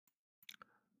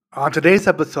On today's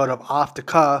episode of Off the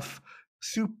Cuff,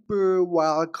 Super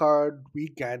Wildcard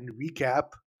Weekend recap,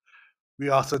 we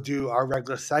also do our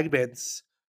regular segments,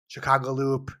 Chicago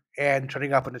Loop and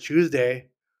Trending Up on a Tuesday,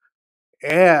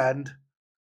 and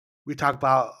we talk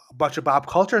about a bunch of pop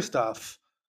culture stuff,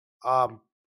 um,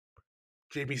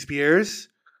 Jamie Spears,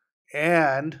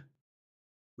 and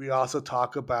we also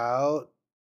talk about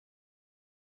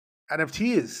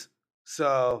NFTs.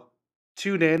 So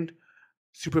tune in,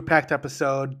 super packed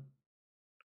episode.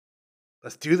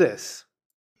 Let's do this.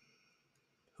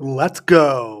 Let's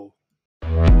go.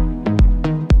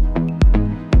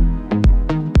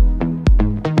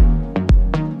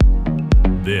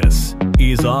 This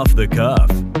is Off the Cuff,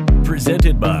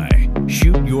 presented by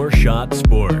Shoot Your Shot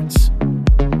Sports.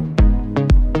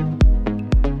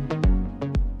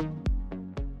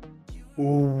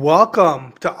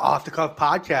 Welcome to Off the Cuff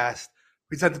Podcast,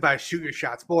 presented by Shoot Your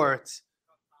Shot Sports.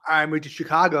 I'm Richard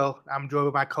Chicago. I'm joined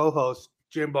with my co-host,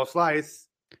 Jimbo Slice.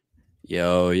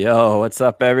 Yo, what's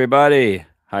up, everybody?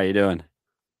 How you doing?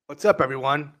 What's up,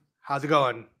 everyone? How's it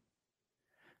going?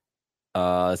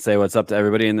 Say what's up to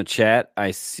everybody in the chat. I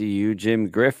see you, Jim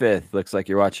Griffith. Looks like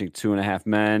you're watching 2.5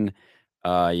 Men.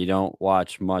 You don't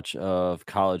watch much of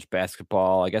college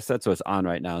basketball. I guess that's what's on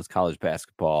right now is college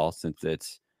basketball since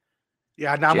it's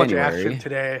not January. Much action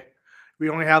today. We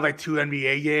only have like 2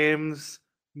 NBA games,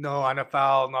 no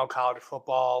NFL, no college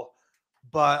football,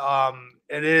 but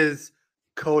it is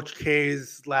Coach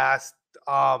K's last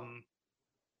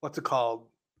what's it called?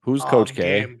 Who's Coach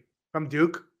K? Game from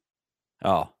Duke.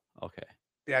 Oh, okay.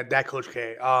 Yeah, that Coach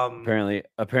K.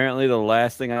 Apparently the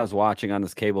last thing I was watching on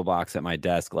this cable box at my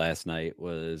desk last night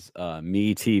was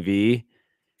MeTV,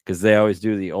 because they always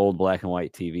do the old black and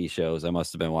white TV shows. I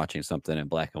must have been watching something in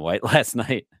black and white last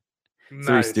night.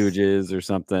 Nice. Three Stooges or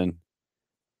something.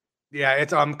 Yeah,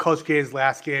 it's Coach K's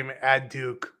last game at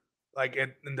Duke, like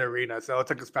in the arena. So it's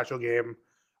like a special game.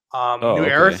 New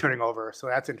era's turning over, so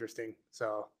that's interesting.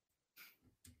 So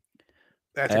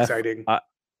that's exciting.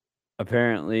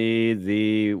 Apparently,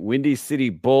 the Windy City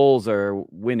Bulls are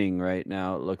winning right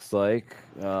now, it looks like.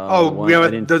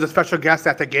 There's a special guest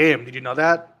at the game. Did you know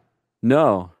that?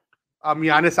 No.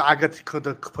 Giannis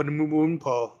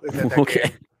Antetokounmpo is at that okay.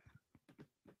 game.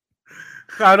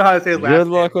 I don't know how to say his last Good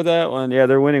name. luck with that one. Yeah,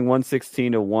 they're winning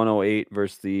 116-108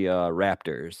 versus the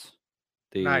Raptors.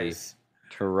 The nice.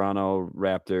 Toronto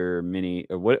Raptor mini.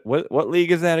 What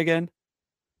league is that again?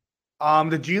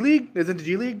 The G League? Is it the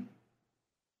G League?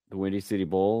 The Windy City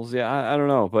Bulls? Yeah, I don't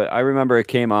know, but I remember it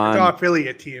came on. It's an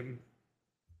affiliate team.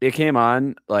 It came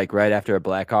on like right after a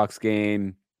Blackhawks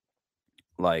game,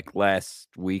 like last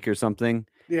week or something.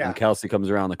 Yeah. And Kelsey comes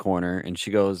around the corner and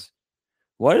she goes,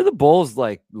 "Why do the Bulls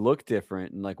like look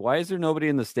different? And like, why is there nobody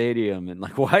in the stadium? And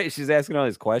like, why?" She's asking all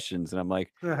these questions, and I'm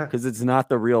like, because it's not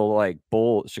the real like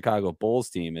Chicago Bulls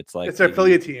team. It's like it's an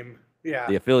affiliate team. Yeah,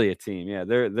 the affiliate team. Yeah,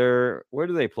 they're where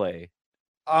do they play?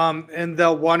 In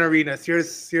the one arena, Sears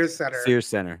Center. Sears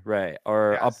Center, right?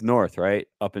 Or up north, right?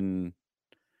 Up in.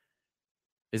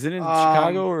 Is it in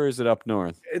Chicago or is it up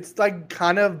north? It's like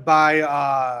kind of by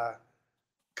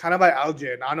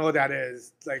Elgin. I don't know what that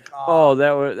is. Like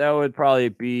that would probably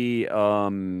be that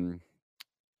one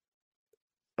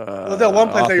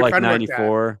place that your like friend 94.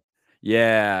 worked at.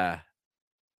 Yeah.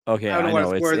 Okay, I don't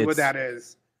know what that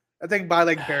is. I think by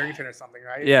like Barrington or something,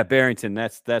 right? Yeah, Barrington.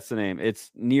 That's the name.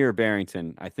 It's near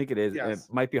Barrington. I think it is. Yes.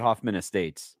 It might be Hoffman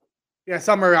Estates. Yeah,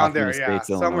 somewhere around Hoffman there. Estates,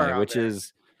 Yeah, Illinois, somewhere around which there.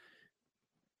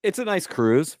 it's a nice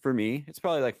cruise for me. It's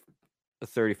probably like a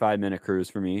 35-minute cruise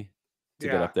for me to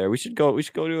get up there. We should go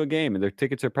to a game, and their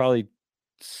tickets are probably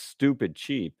stupid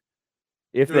cheap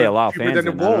if they allow fans in. I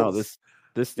don't know. This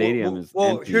stadium is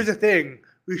empty. Here's the thing: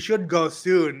 we should go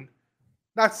soon.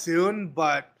 Not soon,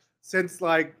 but since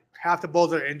like half the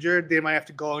Bulls are injured, they might have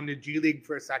to go into G League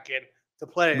for a second to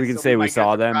play. We can say we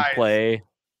saw them play.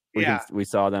 We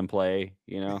saw them play.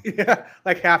 Yeah,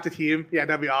 like half the team. Yeah,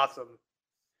 that'd be awesome.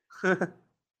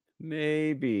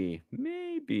 Maybe.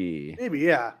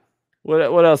 Yeah.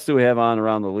 What else do we have on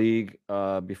around the league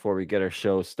before we get our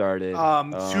show started?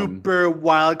 Super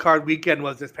Wildcard Weekend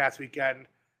was this past weekend.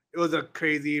 It was a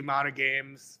crazy amount of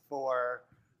games for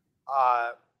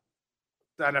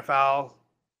the NFL.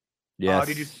 Yes.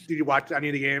 Did you watch any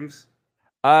of the games?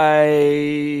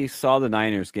 I saw the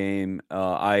Niners game.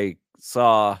 I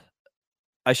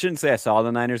shouldn't say I saw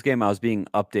the Niners game. I was being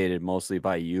updated mostly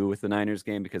by you with the Niners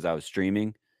game because I was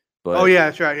streaming. But yeah,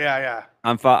 that's right. Yeah.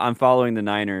 I'm following the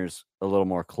Niners a little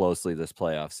more closely this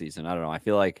playoff season. I don't know. I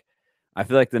feel like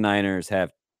the Niners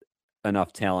have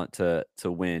enough talent to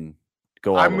win.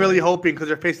 I'm really hoping because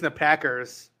they're facing the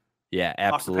Packers. Yeah,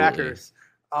 absolutely. Packers.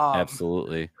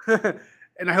 Absolutely.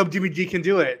 and I hope Jimmy G can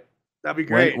do it. That'd be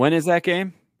great. When is that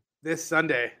game? This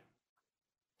Sunday.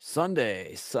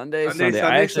 Sunday.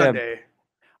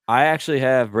 I actually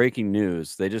have breaking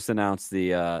news. They just announced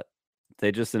the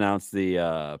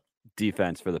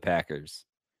defense for the Packers.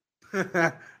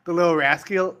 The little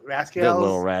rascals. The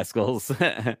little rascals.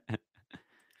 That's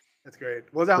great.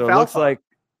 What was that?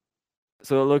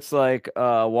 So it looks like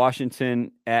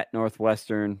Washington at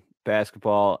Northwestern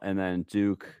basketball, and then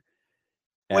Duke.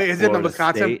 Wait, is it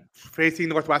Wisconsin facing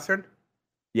Northwestern?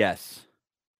 Yes.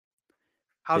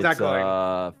 How's that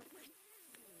going?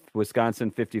 Wisconsin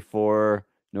 54,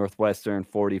 Northwestern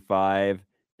 45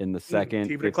 in the second.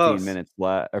 15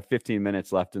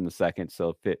 minutes left in the second.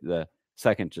 So the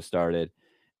second just started,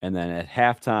 and then at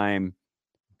halftime,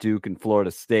 Duke and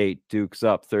Florida State. Duke's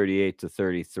up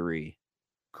 38-33.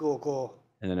 Cool.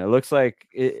 And then it looks like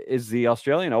is the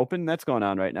Australian Open that's going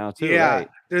on right now too. Yeah, right?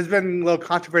 There's been a little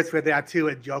controversy with that too,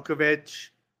 with Djokovic.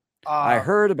 I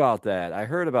heard about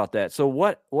that. So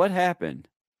what happened?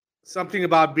 Something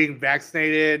about being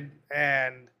vaccinated,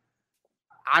 and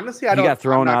honestly, he got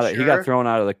thrown out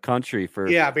of the country for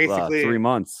basically 3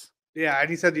 months. Yeah, and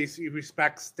he said he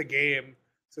respects the game,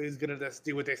 so he's gonna just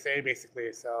do what they say,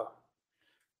 basically. So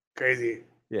crazy.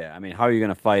 Yeah, I mean, how are you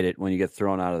going to fight it when you get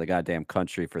thrown out of the goddamn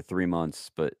country for 3 months?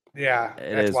 But yeah,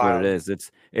 it is wild. What it is.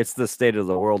 It's the state of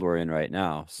the world we're in right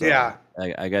now. So yeah,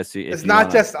 I guess it's not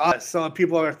just us. So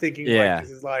people are thinking like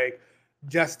this is like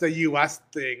just a U.S.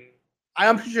 thing.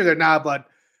 I'm pretty sure they're not, but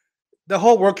the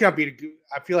whole world can't be.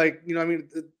 I feel like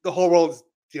the whole world's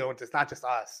dealing with this, not just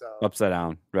us. So upside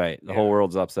down, right? The whole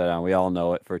world's upside down. We all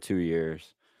know it for 2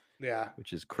 years. Yeah,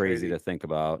 which is crazy to think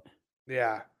about.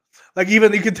 Yeah. Like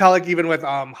even you can tell, like even with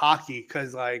hockey,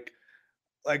 because like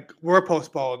we're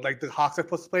postponed. Like the Hawks are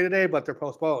supposed to play today, but they're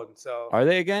postponed. So are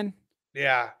they again?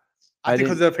 Yeah, I think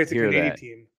because they're facing a Canadian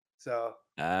team. So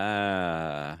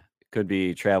could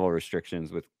be travel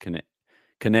restrictions with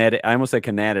Canada. I almost said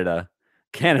Canada.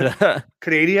 Canada.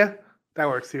 Canada. That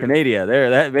works too.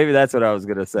 Canada. Maybe that's what I was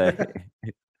gonna say.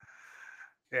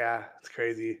 Yeah, it's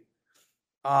crazy.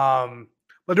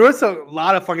 But there was a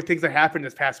lot of fucking things that happened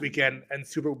this past weekend and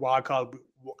Super Wild Card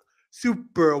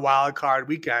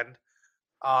weekend.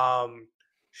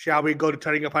 Shall we go to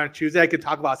Turning Up on Tuesday? I can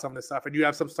talk about some of this stuff, and you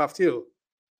have some stuff too.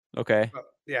 Okay.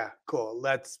 Yeah, cool.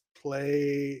 Let's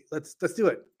play. Let's do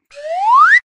it.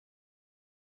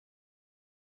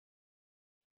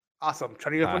 Awesome.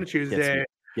 Turning Up on Tuesday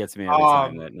gets me every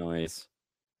time, that noise.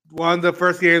 One of the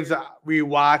first games that we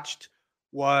watched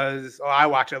I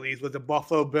watched at least, was the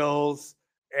Buffalo Bills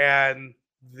and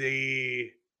who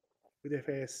they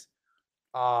face?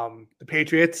 The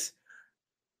Patriots.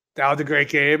 That was a great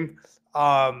game.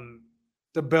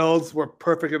 The Bills were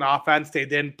perfect in offense. They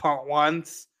didn't punt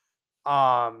once.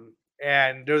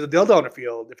 And there was a dildo on the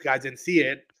field. If you guys didn't see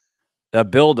it. The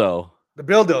Bildo. The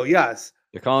Bildo, yes.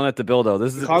 They're calling it the Bildo.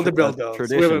 This is the Bildo.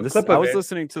 Tradition. I was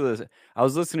listening to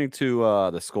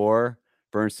the Score,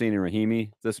 Bernstein and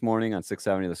Rahimi this morning on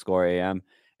 670 The Score AM.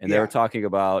 And they were talking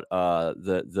about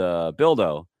the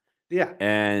Bildo. Yeah.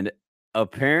 And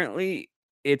apparently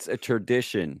it's a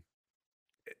tradition.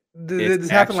 This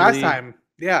happened last time.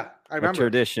 Yeah, I remember. A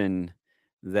tradition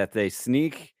that they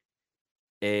sneak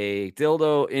a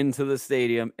dildo into the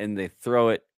stadium and they throw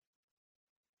it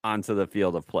onto the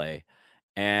field of play.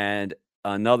 And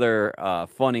another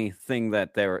funny thing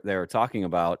that they were talking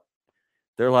about,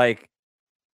 they're like,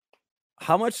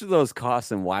 how much do those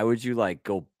cost, and why would you like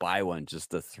go buy one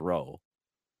just to throw?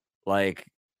 Like,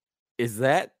 is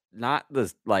that not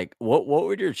the what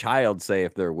would your child say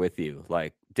if they're with you?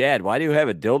 Like, Dad, why do you have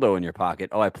a dildo in your pocket?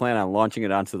 Oh, I plan on launching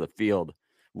it onto the field.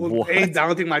 Well, A, I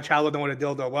don't think my child would know what a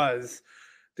dildo was.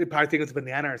 They'd probably think it's a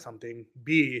banana or something.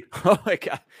 B, oh my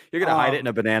God, you're gonna hide it in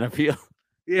a banana peel?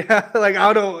 Yeah, like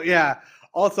I don't know. Yeah.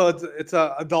 Also, it's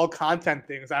a adult content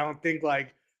thing. So I don't think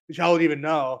like the child would even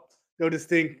know. They'll just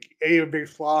think A, a big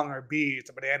schlong, or B,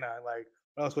 it's a banana. Like,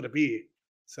 what else would it be?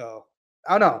 So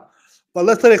I don't know. But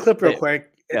let's play the clip real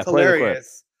quick. It's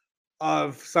hilarious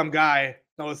of some guy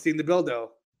that was seeing the dildo.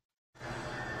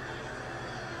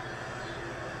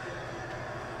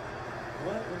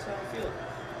 What's on the field?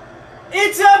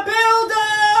 It's a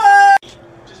builder!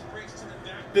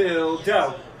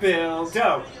 Buildos.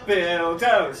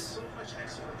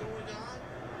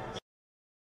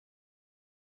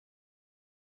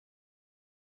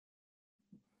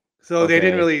 So they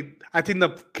didn't really. I think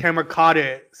the camera caught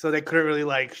it, so they couldn't really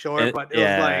like show it. But it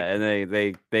was like, and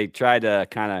they tried to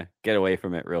kind of get away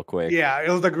from it real quick. Yeah, it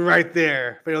was like right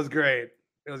there, but it was great.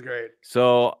 It was great.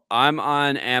 So I'm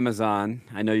on Amazon.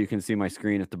 I know you can see my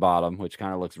screen at the bottom, which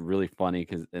kind of looks really funny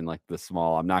because in like the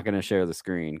small. I'm not going to share the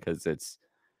screen because it's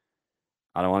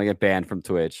I don't want to get banned from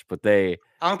Twitch, but they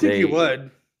I don't think you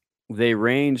would. They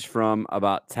range from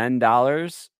about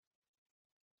 $10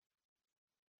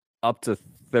 up to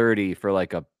 30 for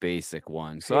like a basic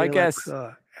one. So I guess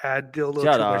let's, add dildo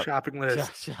shut to my up. shopping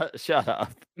list. Shut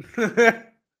up.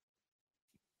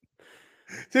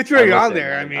 Since you're I on looked at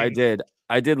there, I mine. mean,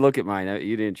 I did look at mine.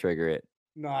 You didn't trigger it.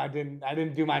 no, I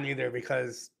didn't do mine either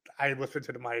because I listened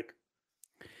to the mic.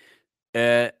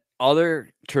 Other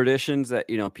traditions that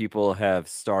people have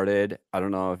started. I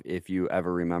don't know if you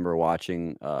ever remember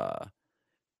watching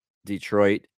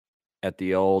Detroit at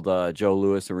the old Joe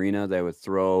Louis Arena. They would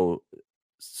throw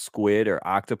squid or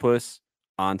octopus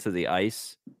onto the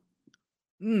ice.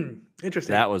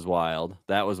 Interesting. That was wild.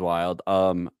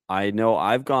 I know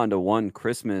I've gone to one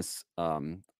Christmas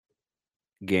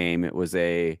game. It was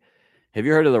have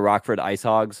you heard of the Rockford Ice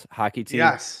Hogs hockey team?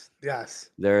 Yes.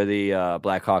 They're the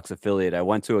Blackhawks affiliate. I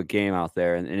went to a game out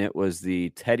there, and it was the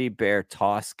teddy bear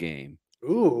toss game.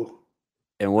 Ooh.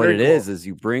 And what it is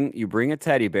you bring a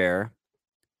teddy bear,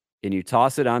 and you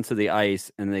toss it onto the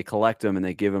ice, and they collect them, and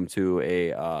they give them to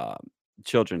a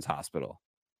children's hospital.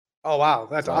 Oh, wow.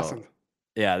 That's awesome.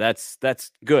 Yeah, that's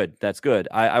good. That's good.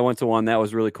 I went to one that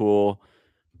was really cool.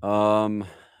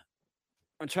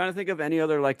 I'm trying to think of any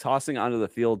other like tossing onto the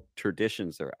field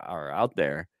traditions that are out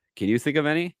there. Can you think of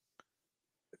any?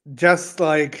 Just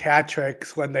like hat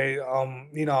tricks when they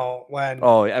when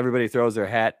everybody throws their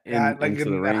hat into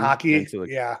the ring. Hockey.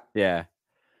 Yeah.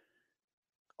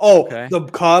 Oh, okay. The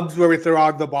Cubs where we throw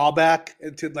out the ball back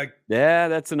into like. Yeah,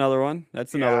 that's another one.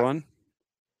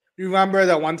 You remember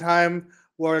that one time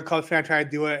where a Cubs fan tried to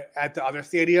do it at the other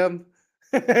stadium?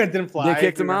 It didn't fly. They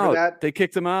kicked him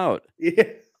out. Yeah.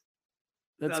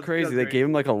 That's crazy. They gave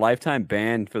him like a lifetime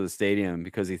ban for the stadium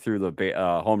because he threw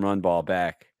the home run ball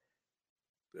back.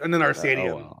 And then our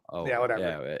stadium.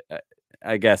 Whatever. Yeah,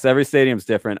 I guess every stadium's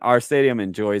different. Our stadium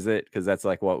enjoys it because that's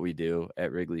like what we do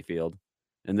at Wrigley Field,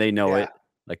 and they know it.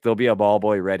 Like there'll be a ball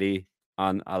boy ready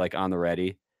on the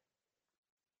ready.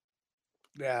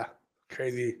 Yeah,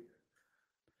 crazy.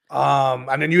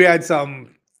 And then you had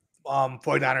some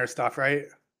 49er stuff, right?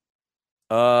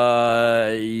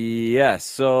 Yes.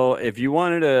 So if you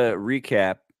wanted a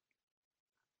recap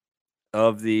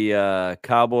of the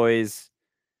Cowboys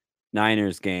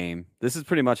Niners game, this is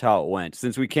pretty much how it went.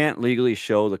 Since we can't legally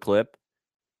show the clip,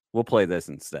 we'll play this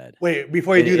instead. Wait,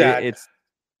 before you do that, it's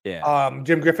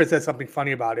Jim Griffith said something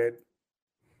funny about it.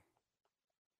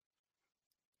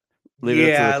 Leave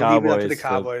it up to the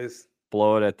Cowboys.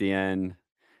 Blow it at the end.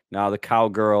 Now the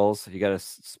Cowgirls, you got to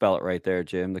spell it right there,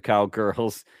 Jim. The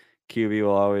Cowgirls QB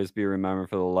will always be remembered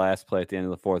for the last play at the end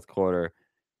of the fourth quarter.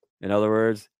 In other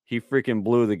words, he freaking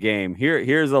blew the game.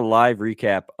 Here's a live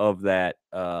recap of that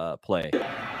play.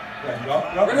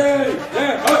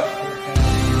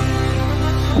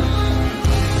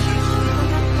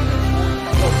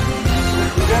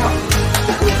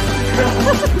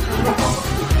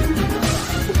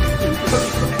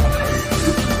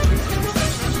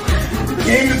 The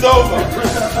game is over.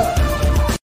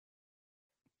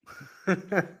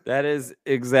 That is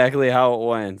exactly how it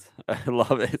went. I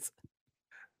love it.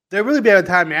 They're really bad at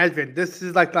time management. This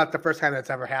is like not the first time that's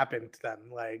ever happened to them.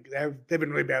 Like they've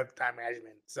been really bad at time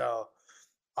management. So,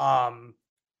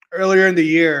 earlier in the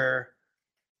year,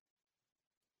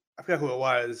 I forgot who it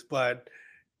was, but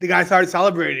the guy started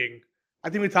celebrating. I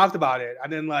think we talked about it,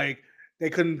 and then like they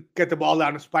couldn't get the ball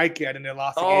down to spike yet, and they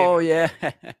lost the game. Oh yeah,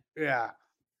 yeah.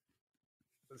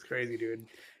 That's crazy, dude.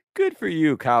 Good for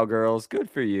you, Cowgirls. Good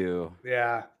for you.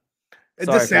 Yeah.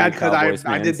 It's just sad because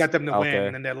I did bet them to win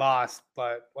and then they lost,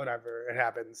 but whatever. It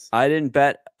happens. I didn't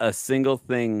bet a single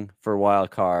thing for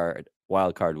wild card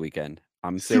weekend.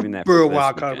 I'm saving that for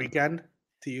wild card weekend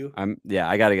to you.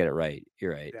 I gotta get it right.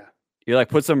 You're right. Yeah. You're like,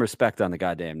 put some respect on the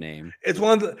goddamn name. It's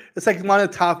like one of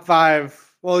the top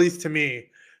 5, well, at least to me,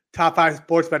 top 5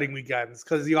 sports betting weekends.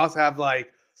 Because you also have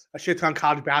like a shit ton of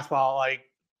college basketball like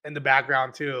in the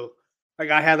background too. Like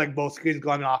I had like both screens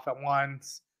going off at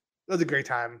once. It was a great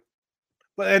time.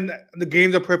 But then the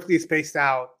games are perfectly spaced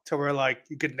out to where like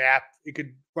you could nap, you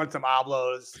could run some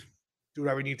oblos, do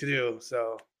whatever you need to do.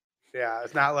 So yeah,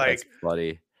 it's not like that's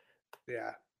bloody.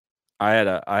 Yeah. I had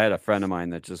a friend of mine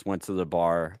that just went to the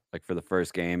bar like for the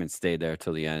first game and stayed there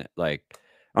till the end. Like,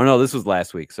 oh no, this was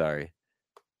last week. Sorry,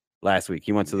 last week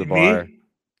he went to the bar.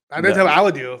 That's what I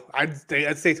would do. I'd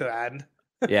stay till the end.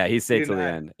 Yeah, he stayed till the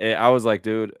end. I was like,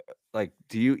 dude, like,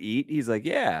 do you eat? He's like,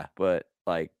 yeah, but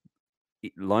like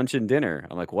lunch and dinner.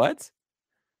 I'm like, what?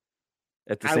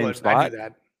 At the same spot? I'd do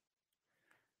that.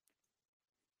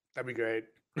 That'd be great.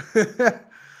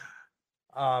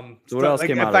 So what else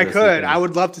came out if I could, I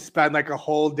would love to spend like a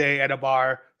whole day at a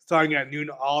bar starting at noon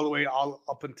all the way all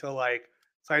up until like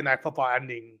Sunday Night Football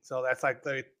ending. So that's like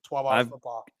the 12 hours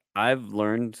football. I've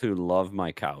learned to love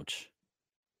my couch.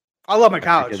 I love my I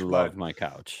couch, freaking love my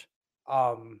couch.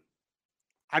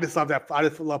 I just love that. I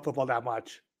just love football that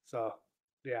much. So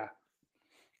yeah.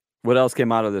 What else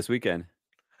came out of this weekend?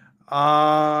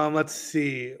 Let's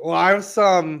see. Well, I have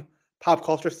some pop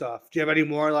culture stuff. Do you have any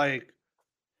more like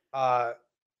I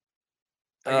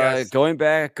guess going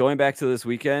back to this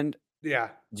weekend, yeah.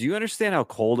 do you understand how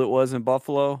cold it was in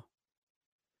Buffalo?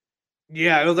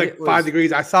 Yeah, it was like It 5 was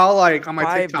degrees. I saw like on my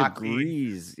 5 TikTok feed,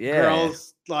 degrees. Yeah.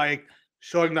 girls like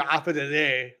showing the outfit of the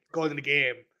day going to the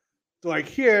game. So like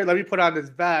here, let me put on this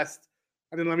vest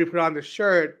and then let me put on this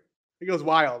shirt. It goes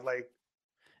wild. Like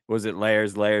Was it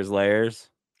layers, layers, layers?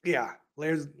 yeah,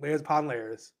 layers upon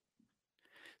layers.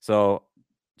 So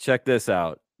check this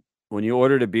out. When you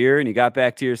ordered a beer and you got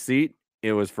back to your seat,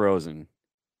 it was frozen.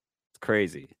 It's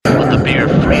crazy. When the beer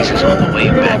freezes on the way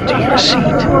back to your seat.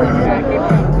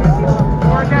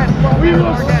 We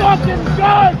will fucking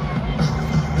go!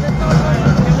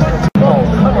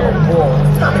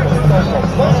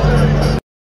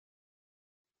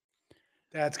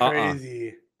 That's crazy.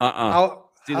 See How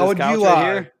this would couch you right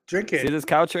here? drink it? See this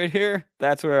couch right here?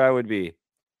 That's where I would be.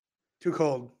 Too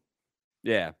cold.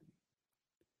 Yeah.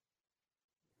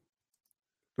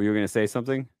 Were you going to say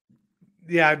something?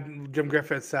 Yeah, Jim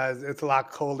Griffith says it's a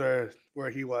lot colder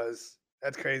where he was.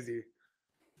 That's crazy.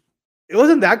 It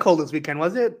wasn't that cold this weekend,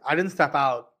 was it? I didn't step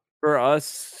out. For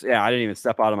us, yeah, I didn't even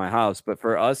step out of my house. But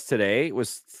for us today, it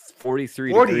was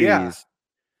 43 40, degrees. yeah.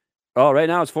 Oh, right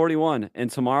now it's 41. And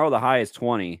tomorrow the high is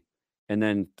 20. And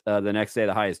then the next day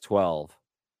the high is 12.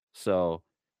 So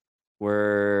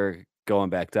we're going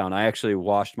back down. I actually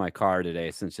washed my car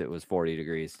today since it was 40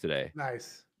 degrees today.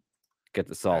 Nice. Get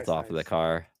the salt off of the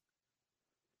car.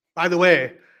 By the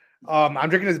way, I'm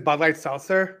drinking this Bud Light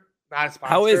seltzer. Not a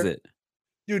sponsor. How is it?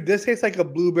 Dude, this tastes like a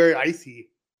blueberry icy.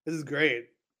 This is great.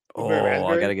 Blueberry Oh,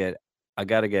 raspberry. I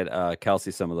gotta get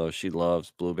Kelsey some of those. She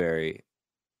loves blueberry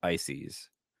ices.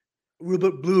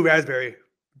 Blue raspberry. It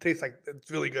tastes like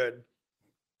it's really good.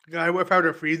 If I were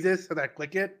to freeze this and I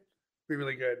click it, it'd be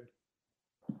really good.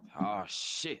 Oh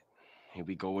shit. Here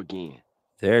we go again.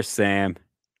 There's Sam.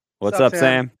 What's up, up,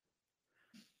 Sam?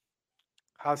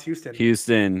 How's Houston?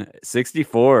 Houston,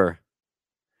 64.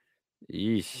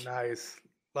 Yeesh. Nice.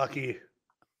 Lucky.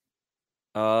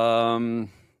 You want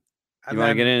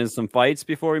to get into some fights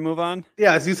before we move on?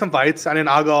 Yeah, let's do some fights, and then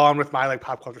I'll go on with my like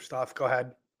pop culture stuff. Go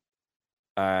ahead.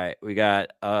 All right, we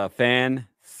got a fan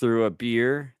threw a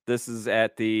beer. This is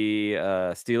at the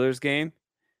Steelers game.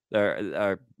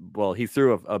 Well, he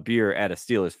threw a beer at a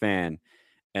Steelers fan,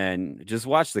 and just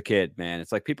watch the kid, man.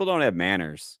 It's like people don't have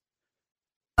manners.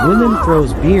 Woman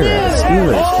throws beer at a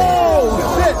Steelers fan.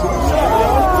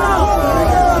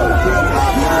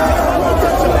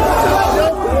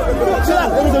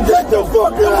 Get the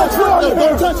fuck out!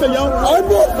 Don't touch her, yo! I'm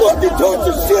not fucking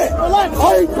touching shit! Relax!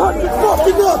 I ain't touching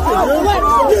fucking nothing! Relax!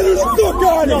 Get her the fuck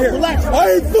out of here! Relax!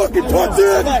 I ain't fucking touching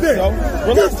anything!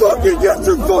 Get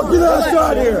your fucking ass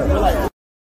out of here! Relax.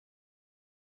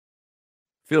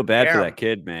 Feel bad for that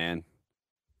kid, man.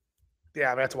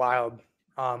 Yeah, that's wild.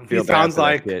 He Feel bad sounds for that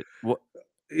like kid.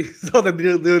 so the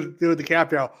dude with the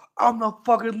DiCaprio. I'm not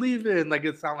fucking leaving. Like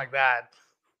it sound like that.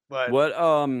 But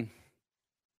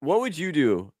what would you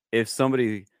do if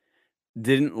somebody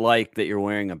didn't like that you're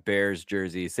wearing a Bears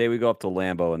jersey? Say we go up to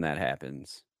Lambeau and that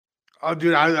happens. Oh,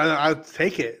 dude, I'll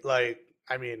take it. Like,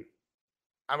 I mean,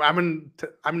 I'm in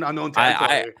unknown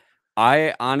territory.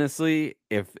 I honestly,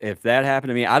 if that happened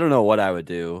to me, I don't know what I would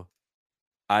do.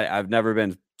 I've never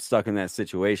been stuck in that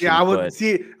situation. Yeah, I would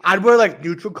see. I'd wear like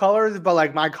neutral colors, but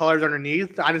like my colors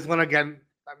underneath. I just want to get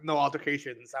no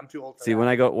altercations. I'm too old for that.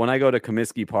 When I go to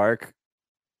Comiskey Park,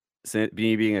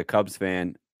 me being a Cubs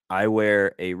fan, I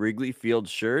wear a Wrigley Field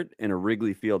shirt and a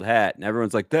Wrigley Field hat, and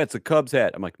everyone's like, "That's a Cubs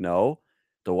hat." I'm like, "No,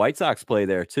 the White Sox play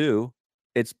there too.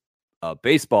 It's a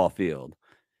baseball field."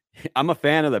 I'm a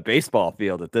fan of the baseball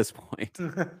field at this point.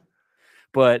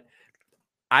 But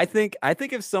I think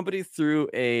if somebody threw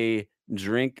a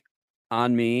drink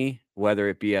on me, whether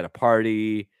it be at a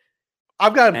party,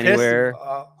 I've gotten anywhere,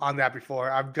 pissed on that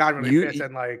before. I've gotten really pissed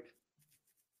and like.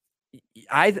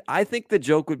 I think the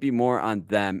joke would be more on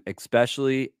them,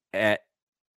 especially at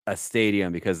a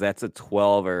stadium, because that's a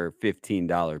 $12 or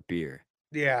 $15 beer.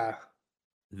 Yeah,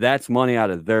 that's money out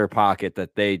of their pocket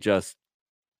that they just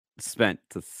spent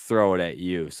to throw it at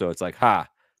you. So it's like, ha,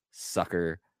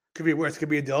 sucker. Could be worse. Could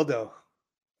be a dildo.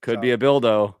 Could be a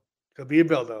bildo. Could be a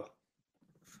bildo.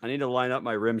 I need to line up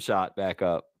my rim shot back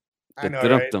up. I know,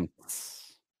 right?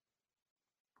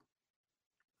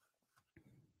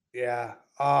 Yeah.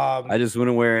 I just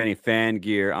wouldn't wear any fan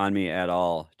gear on me at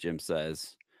all, Jim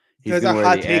says. He's there's a gonna wear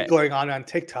hot the take going on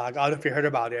TikTok. I don't know if you heard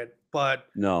about it, but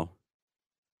No.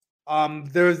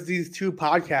 there's these two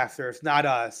podcasters, not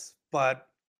us, but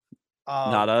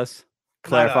Not us.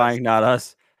 Clarifying, not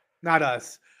us. not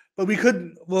us. But we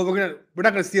could. Well, we're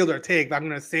not gonna steal their take. But I'm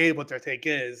gonna say what their take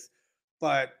is.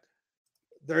 But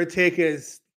their take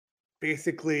is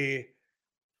basically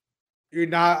you're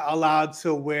not allowed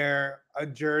to wear a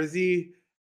jersey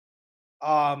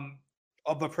of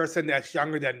a person that's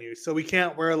younger than you. So we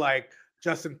can't wear like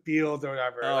Justin Fields or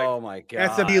whatever. Oh Like, my it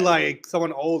has to be god. like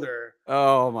someone older.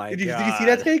 Oh my Did you god. see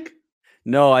that take?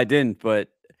 No, I didn't, but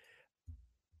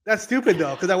That's stupid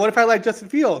though. Because what if I like Justin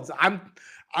Fields?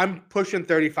 I'm pushing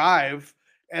 35,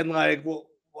 and like, well,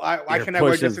 why you're can't I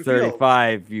wear pushing Justin Fields?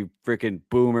 35, you freaking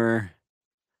boomer.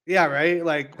 Yeah, right.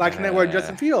 Like, why can't I wear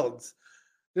Justin Fields?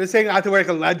 They're saying I have to wear like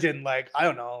a legend, like I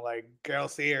don't know, like Gale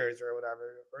Sayers or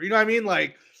whatever, or you know what I mean?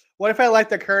 Like, what if I like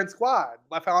the current squad?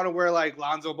 What if I want to wear like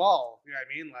Lonzo Ball? You know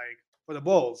what I mean? Like for the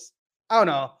Bulls. I don't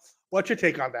know. What's your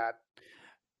take on that?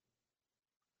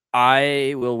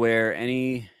 I will wear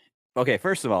any. Okay,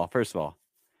 first of all,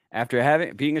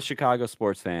 after being a Chicago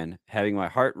sports fan, having my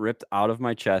heart ripped out of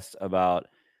my chest about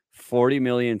 40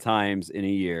 million times in a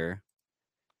year,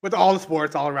 With all the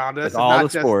sports all around us, with and all not the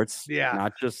just- sports, yeah,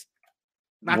 not just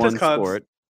not one just Cubs. sport.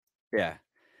 Yeah.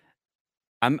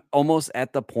 I'm almost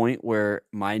at the point where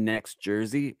my next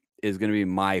jersey is going to be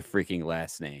my freaking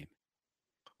last name.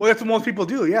 Well, that's what most people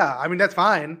do. Yeah, I mean that's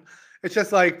fine. It's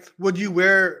just like, would you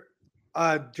wear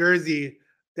a jersey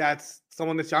that's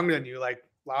someone that's younger than you, like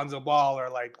Lonzo Ball or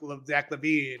like Zach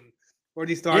LaVine, or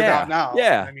these stars out now?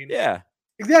 Yeah. I mean, yeah.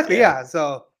 exactly. yeah. Yeah.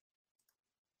 So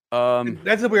Um,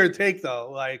 that's a weird take,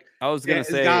 though. Like, I was gonna it's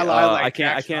say got a lot of, I like,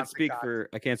 can't traction on speak TikTok.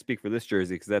 I can't speak for this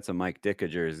jersey because that's a Mike Ditka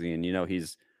jersey, and you know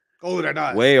he's older than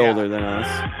us. way yeah. older than us.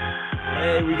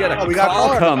 Hey, we got a we got a call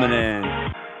caller. coming in.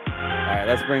 All right,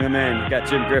 let's bring him in. We got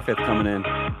Jim Griffith coming in.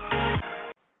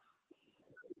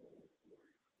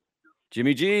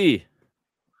 Jimmy G,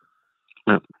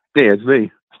 Yeah, it's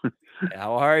me.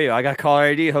 how are you? I got caller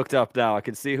ID hooked up now. I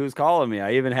can see who's calling me.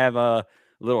 I even have a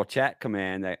little chat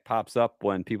command that pops up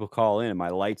when people call in. My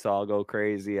lights all go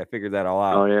crazy. I figured that all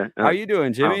out. Oh yeah. How you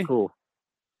doing, Jimmy? Oh, cool.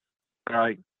 All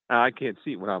right. I can't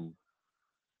see when I'm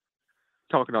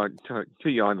talking to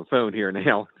you on the phone here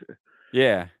now.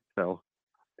 Yeah. So,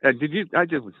 did you? I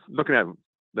just was looking at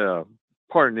the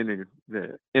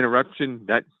the interruption,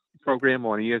 that program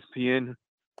on ESPN.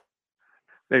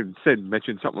 They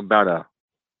mentioned something about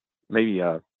maybe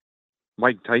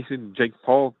Mike Tyson, Jake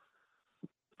Paul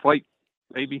fight.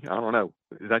 Maybe, I don't know.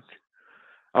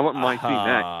 I wouldn't mind seeing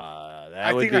that.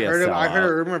 I think I heard I heard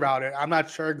a rumor about it. I'm not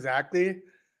sure exactly.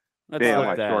 Let's Yeah, I'm look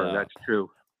not that sure up. that's true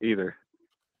either.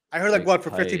 I heard like Mike what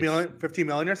for 50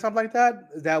 million or something like that.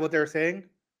 Is that what they were saying?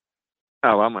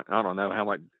 Oh, I don't know how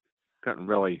much. I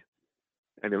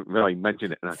didn't really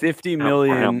mention it. 50 How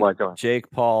million much, Jake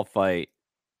Paul fight.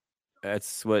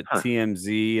 That's what Huh.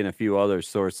 TMZ and a few other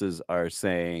sources are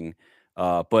saying.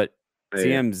 But Yeah.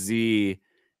 TMZ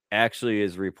actually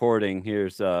is reporting.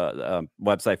 Here's a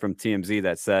website from TMZ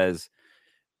that says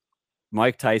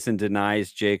Mike Tyson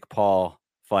denies Jake Paul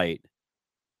fight.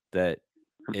 That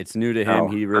it's new to him. Oh.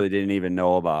 He really didn't even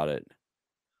know about it.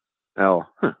 Oh,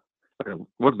 it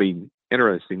would be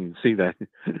interesting to see that.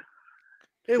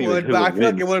 It See would, who but I feel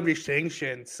like it wins. wouldn't be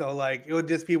sanctioned. So like it would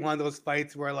just be one of those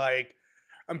fights where like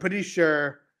I'm pretty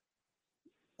sure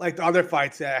like the other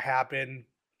fights that happen,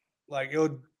 like it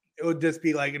would just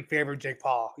be like in favor of Jake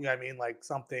Paul. You know what I mean? Like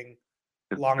something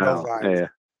along those lines. Yeah.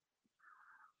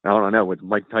 I don't know with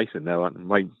Mike Tyson though.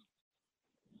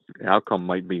 The outcome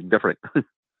might be different.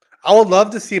 I would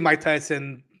love to see Mike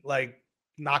Tyson like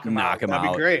knock him Knock out. him That'd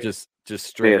out. be great. Just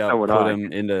straight Yeah, up so would put I.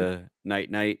 him into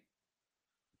night.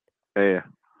 Yeah.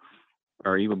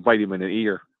 Or even bite him in the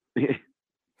ear.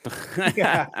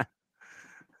 Yeah.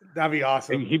 That'd be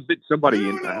awesome. He bit somebody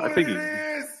in. I think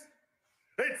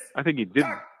he did.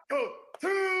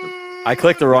 I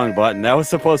clicked the wrong button. That was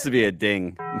supposed to be a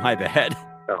ding. My bad.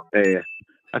 Oh, yeah.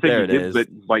 I think There he it is.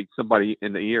 did bite somebody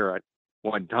in the ear at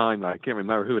one time. I can't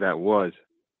remember who that was.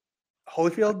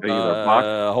 Holyfield? Either box-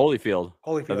 Holyfield.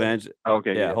 Holyfield.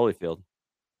 Okay. Yeah, Holyfield.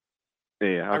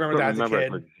 Yeah, I remember that as a couldn't kid.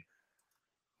 remember.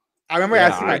 I remember Yeah,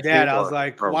 asking my I dad, think I was or-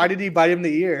 like, or- why did he bite him in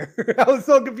the ear? I was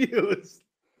so confused.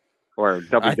 Or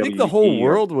WWE I think the whole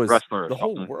world was wrestler or the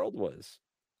whole something. world was.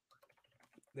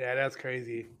 Yeah, that's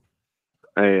crazy.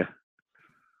 Yeah.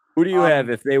 Who do you have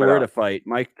if they but, were to fight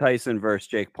Mike Tyson versus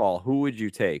Jake Paul? Who would you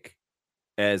take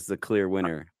as the clear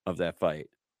winner of that fight?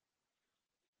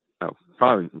 Oh,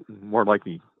 probably more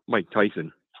likely Mike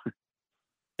Tyson.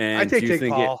 And I take do you Jake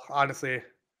think Paul, honestly.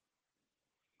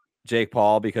 Jake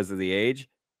Paul because of the age?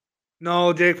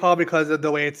 No, Jake Paul because of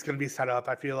the way it's going to be set up.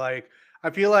 I feel like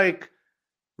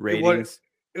Ratings?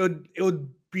 it would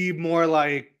be more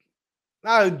like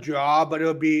not a draw, but it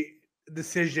would be a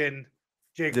decision.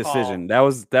 Decision.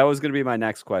 Paul. That was going to be my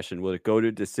next question. Would it go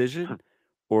to decision,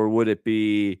 or would it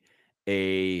be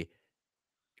a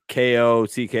KO,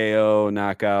 TKO,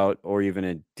 knockout, or even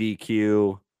a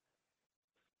DQ?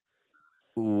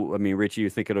 Ooh, I mean, Richie, you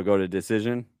think it'll go to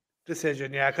decision?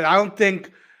 Decision, yeah. Because I don't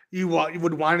think you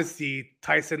would want to see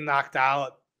Tyson knocked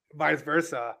out, vice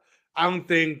versa. I don't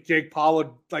think Jake Paul would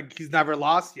he's never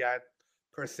lost yet,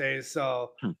 per se.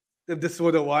 So if this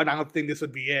would have won, I don't think this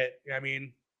would be it. You know what I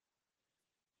mean?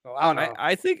 So, I don't know.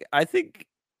 I think.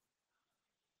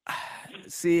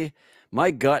 See,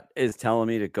 my gut is telling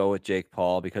me to go with Jake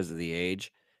Paul because of the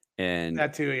age, and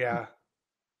that too, yeah.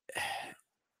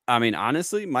 I mean,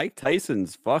 honestly, Mike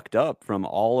Tyson's fucked up from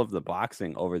all of the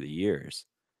boxing over the years.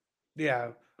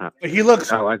 Yeah, but he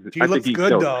looks. I he looks think he's good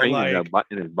still though. training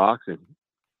in his boxing.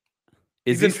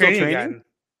 Is he still training? Again.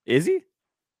 Is he?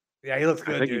 Yeah, he looks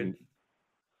good, dude.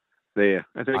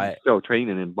 I think he's still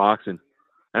training in boxing,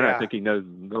 and I think he knows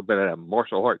a little bit of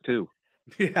martial art too.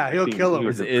 Yeah, he'll kill him.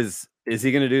 Is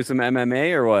he going to do some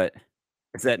MMA or what?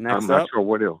 Is that next I'm not sure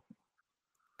what he'll.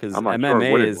 Because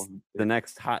MMA is the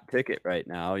next hot ticket right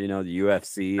now. You know, the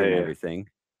UFC and everything.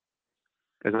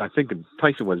 Because I think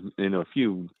Tyson was in a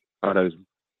few of those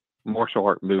martial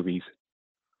art movies.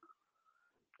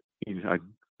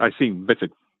 I seen bits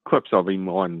of clips of him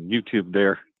on YouTube.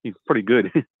 There, he's pretty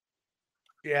good.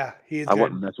 Yeah, he's. I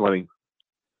wouldn't mess with him.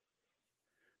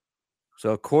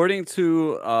 So according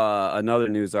to another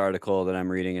news article that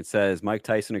I'm reading, it says Mike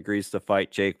Tyson agrees to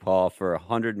fight Jake Paul for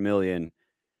 $100 million.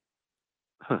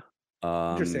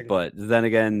 Interesting. But then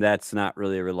again, that's not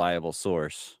really a reliable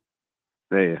source.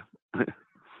 Yeah.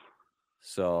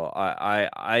 So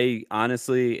I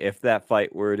honestly, if that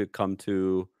fight were to come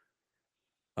to,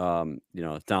 down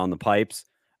the pipes,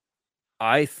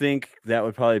 I think that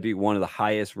would probably be one of the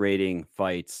highest rating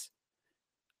fights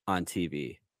on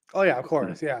TV. Oh yeah, of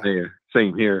course, yeah. Yeah,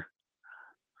 same here.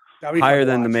 Higher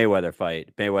than the Mayweather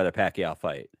fight, Mayweather-Pacquiao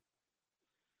fight.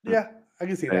 Yeah, I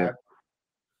can see that.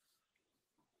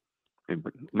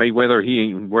 But Mayweather, he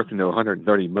ain't worth no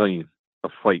 $130 million a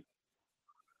fight.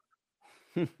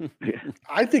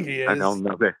 I think he is. I don't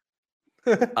know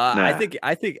that.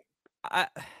 I think.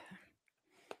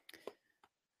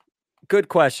 Good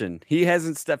question. He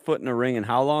hasn't stepped foot in a ring in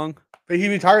how long? But he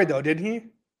retired though, didn't he?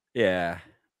 Yeah.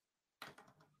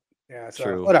 Yeah, so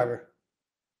true. Whatever.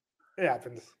 It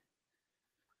happens.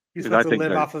 He's supposed to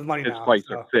live off of money now. His fights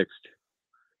are fixed.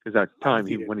 Because that time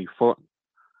when he fought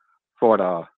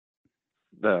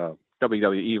the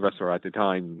WWE wrestler at the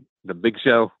time, the Big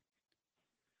Show,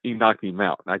 he knocked him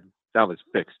out. That was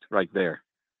fixed right there.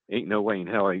 Ain't no way in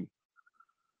hell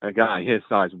a guy his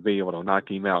size would be able to knock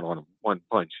him out on one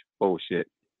punch. Bullshit.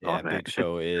 Yeah, Big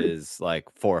Show is like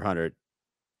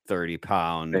 430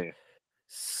 pound,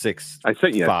 6'5" I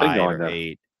sent you a thing on or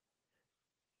 8.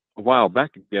 A while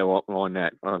back ago on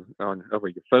that on over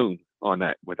your phone on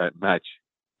that with that match.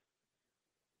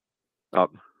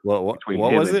 What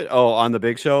was it? Oh, on the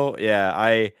Big Show? Yeah,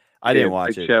 I didn't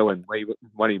watch Big it. Show and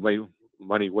Money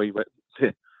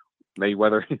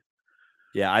Mayweather.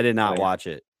 Yeah, I did not watch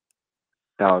it.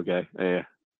 Oh, okay. Yeah.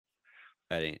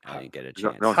 I didn't get a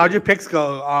chance. How'd your picks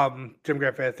go, Jim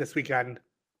Griffith, this weekend?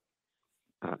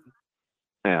 Yeah,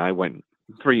 I went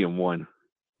 3-1.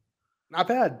 Not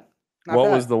bad.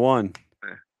 What was the one?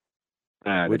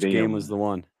 Which the game was the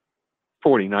one?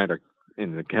 49er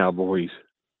in the Cowboys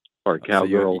or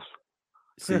Cowgirls.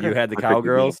 So you had the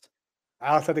Cowgirls? I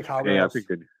also had the Cowgirls. Yeah, I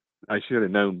figured I should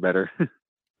have known better.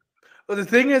 Well, the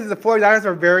thing is, the 49ers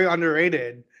are very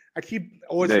underrated. I keep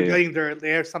always forgetting they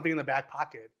have something in the back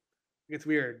pocket. It's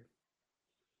weird.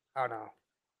 I don't know.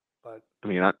 But I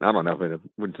mean, I don't know if it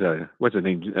would, what's his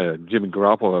name? Jimmy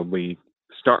Garoppolo will be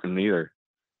starting either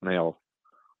now.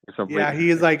 Yeah,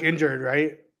 he is like injured,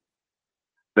 right?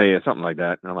 Yeah, something like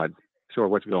that. I'm not sure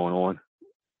what's going on.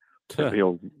 If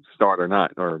he'll start or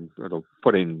not, or they'll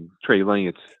put in Trey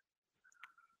Lance.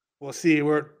 We'll see.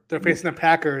 They're facing the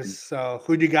Packers. So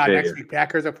who do you got next week?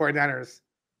 Packers or 49ers?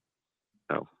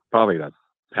 Oh, probably the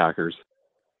Packers.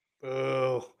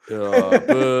 Boo.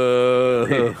 Boo.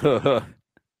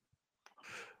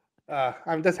 I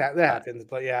mean, that happens.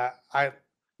 But yeah,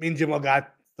 me and Jimmo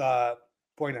got the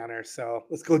 49ers. So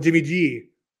let's go Jimmy G.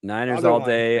 Niners all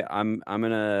day. I'm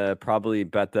gonna probably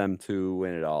bet them to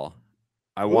win it all.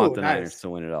 I want the Niners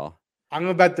to win it all. I'm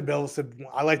gonna bet the Bills.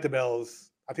 I like the Bills.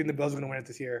 I think the Bills are gonna win it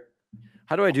this year.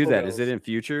 How do I do Buffalo that? Is it Bills. in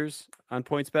futures on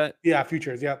PointsBet? Yeah,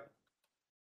 futures. Yep.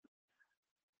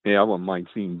 Yeah, I wouldn't mind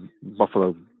seeing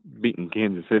Buffalo beating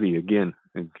Kansas City again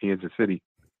in Kansas City.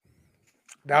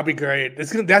 That'd be great.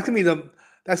 That's gonna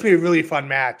be a really fun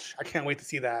match. I can't wait to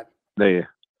see that.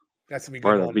 That's gonna be a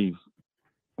Or good there'll one. be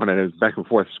one of those back and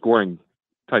forth scoring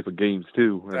type of games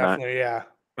too. And Definitely, yeah.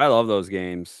 I love those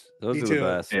games. Those Me are too. the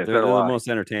best. Yeah, They're so do the I. most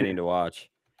entertaining to watch.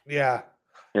 Yeah.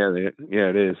 yeah,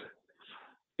 it is.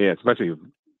 Yeah, especially.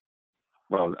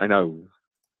 Well, I know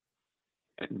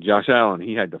Josh Allen.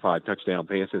 He had the 5 touchdown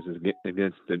passes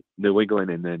against the New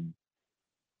England, and then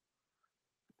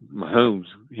Mahomes.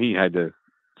 He had the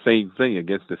same thing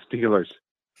against the Steelers.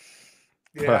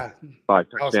 Yeah. 5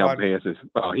 That was touchdown fun. passes.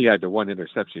 Well, he had the 1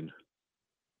 interception.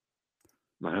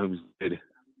 Mahomes did.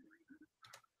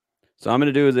 So I'm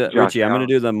gonna do the Josh Richie. I'm gonna Allen.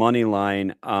 do the money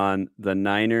line on the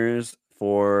Niners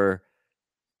for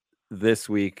this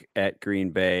week at Green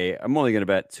Bay. I'm only gonna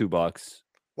bet $2.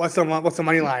 What's the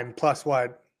money line? Plus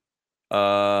what?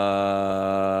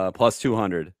 Plus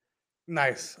 200.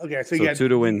 Nice. Okay, so So you get two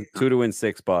to win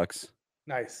 $6.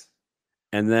 Nice.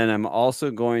 And then I'm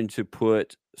also going to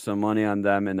put some money on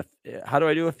them. And how do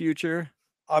I do a future?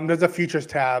 There's a futures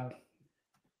tab.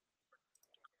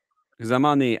 Because I'm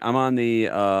on the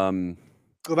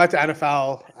Go back to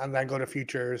NFL and then go to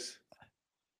futures.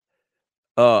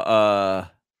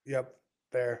 Yep,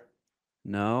 there.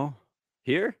 No,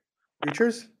 here.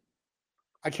 Futures.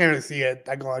 I can't really see it.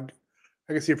 I can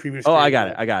see a previous. Oh, screen, I got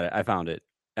but- it. I got it. I found it.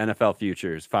 NFL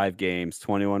futures, 5 games,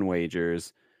 21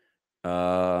 wagers.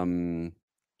 Okay.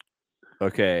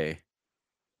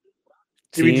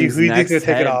 GBG, who do you think's gonna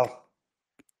take it all?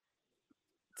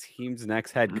 Team's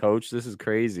next head coach. This is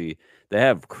crazy. They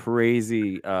have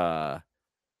crazy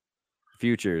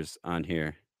futures on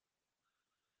here.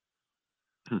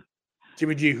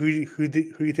 Jimmy G, who do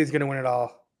you think's gonna win it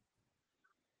all?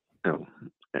 No,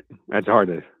 that's hard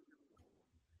to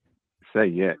say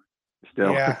yet.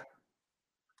 Still, Yeah,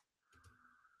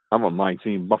 I wouldn't mind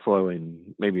seeing Buffalo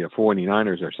and maybe the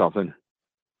 49ers or something.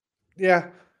 yeah.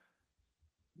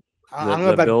 I'm The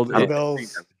gonna bet Build- the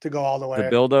Bills to go all the way. The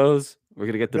Bildos. We're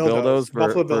gonna get the Bildos. Bildos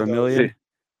Buffalo for $1 Bildos. million.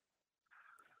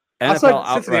 Also,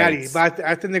 NFL Cincinnati, outrights. but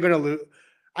I think they're gonna lose.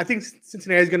 I think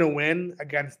Cincinnati's gonna win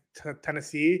against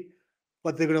Tennessee,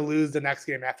 but they're gonna lose the next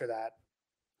game after that.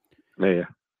 Yeah,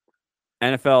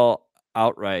 NFL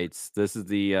outrights. This is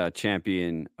the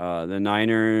champion. The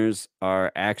Niners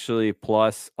are actually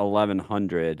plus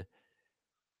 1,100.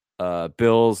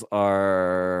 Bills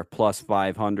are plus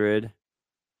 500.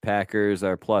 Packers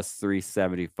are plus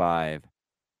 375.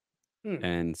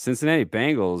 And Cincinnati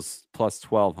Bengals plus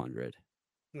 1,200.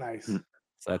 Nice. So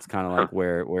that's kind of like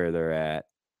where they're at.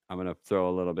 I'm gonna throw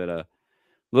a little bit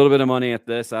of money at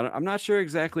this. I'm not sure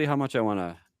exactly how much I want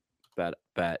to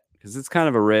bet because it's kind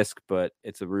of a risk, but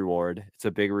it's a reward. It's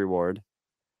a big reward.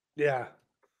 Yeah,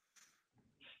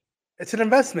 it's an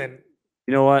investment.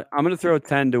 You know what? I'm gonna throw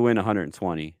 10 to win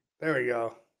 120. There we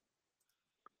go.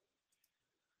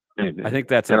 and I think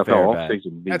that's a NFL fair bet.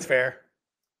 offseason That's fair.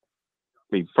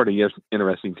 be pretty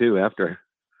interesting too. After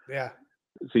Yeah,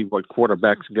 see what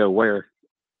quarterbacks go where.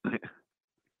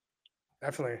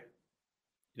 definitely.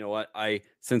 You know what?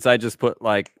 Since I just put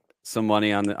like some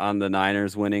money on the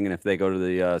Niners winning, and if they go to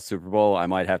the Super Bowl, I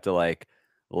might have to like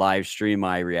live stream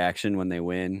my reaction when they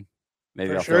win.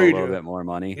 Maybe For I'll sure throw a you little do. bit more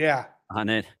money Yeah, on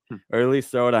it, or at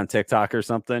least throw it on TikTok or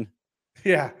something.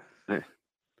 yeah. Yeah.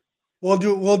 We'll do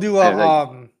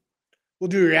Yeah, we'll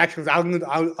do reactions. I'll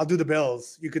do the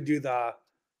Bills. You could do the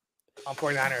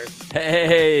 49ers.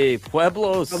 Hey,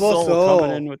 Pueblo Soul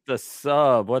coming in with the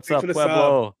sub. What's Thanks up, for the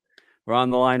Pueblo? We're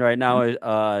on the line right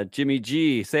now. Jimmy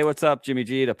G, say what's up, Jimmy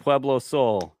G, to Pueblo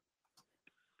Soul.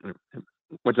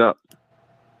 What's up?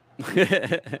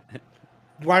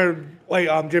 Wait,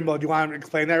 Jimbo, do you want to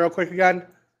explain that real quick again?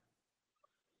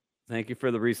 Thank you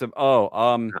for the resub.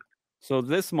 So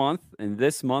this month and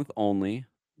this month only,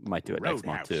 might do it next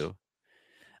month too.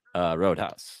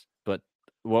 Roadhouse. But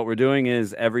what we're doing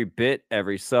is every bit,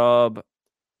 every sub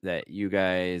that you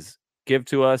guys give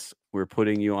to us, we're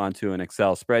putting you onto an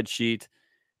Excel spreadsheet.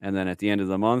 And then at the end of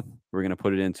the month, we're going to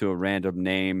put it into a random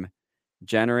name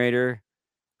generator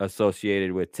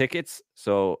associated with tickets.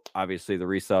 So obviously the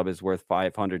resub is worth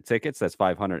 500 tickets. That's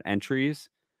 500 entries,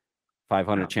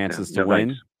 500 chances to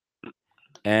win. Thanks.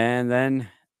 And then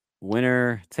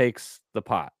winner takes the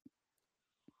pot.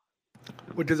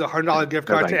 Which is a $100 gift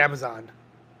card to Amazon.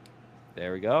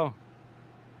 There we go.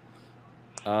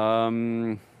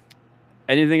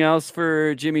 Anything else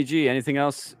for Jimmy G? Anything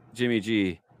else, Jimmy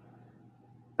G?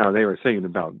 Now they were saying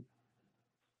about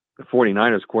the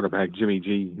 49ers quarterback Jimmy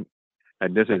G.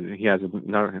 And he has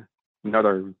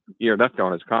another year left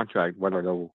on his contract. Whether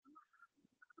they'll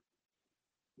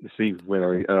see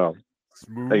whether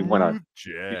they want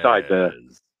to decide to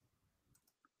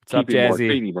What's up, keep him or Jazzy?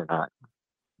 trade him or not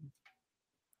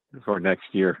for next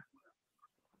year.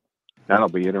 That'll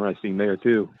be interesting there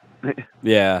too.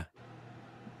 Yeah.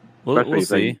 We'll Especially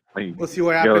see. if they We'll see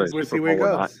what go to happens. the We'll see Super where it Bowl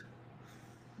or not. goes.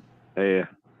 Yeah,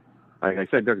 like I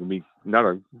said, there's gonna be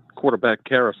another quarterback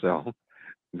carousel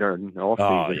during the off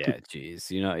Oh season. yeah,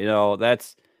 geez. You know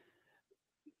that's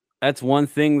one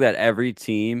thing that every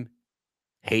team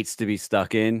hates to be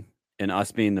stuck in, and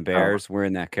us being the Bears, we're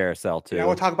in that carousel too. Yeah,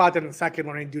 we'll talk about that in a second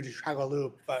when we do the Chicago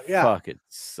Loop. But yeah, Fuck, it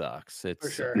sucks. It for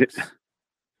sucks. sure.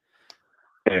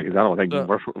 Yeah, because I don't think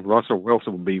Russell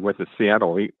Wilson will be with the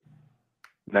Seattle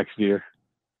next year.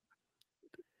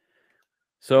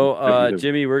 So,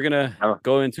 Jimmy, we're gonna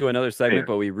go into another segment, yeah.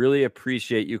 but we really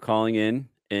appreciate you calling in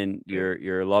and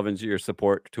your love and your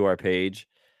support to our page.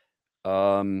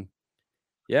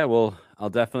 Yeah, well, I'll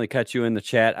definitely catch you in the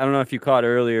chat. I don't know if you caught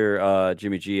earlier,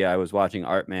 Jimmy G. I was watching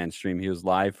Artman stream. He was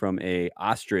live from a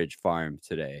ostrich farm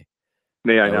today.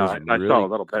 Yeah, I That know. was I really saw a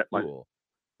little bit cool.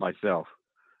 myself.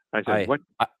 I said, "What?"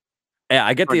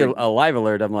 I get the Okay. live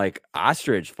alert. I'm like,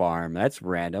 ostrich farm. That's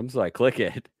random. So I click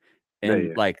it, and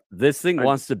Yeah. like this thing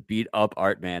wants to beat up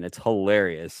Artman. It's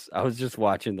hilarious. I was just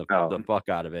watching the Oh. fuck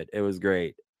out of it. It was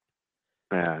great.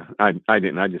 Yeah, I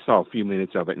didn't. I just saw a few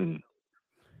minutes of it, and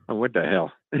what the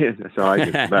hell? So I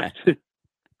just left.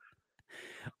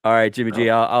 All right, Jimmy G.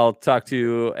 I'll talk to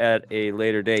you at a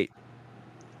later date.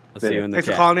 I'll see you in the Thanks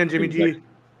chat. for calling in, Jimmy G.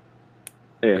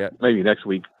 Yeah, maybe next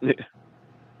week.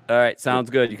 All right, sounds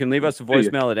good. You can leave us a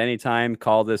voicemail at any time.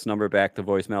 Call this number back. The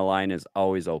voicemail line is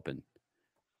always open.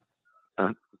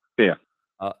 Yeah.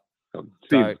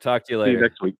 Talk to you later. See you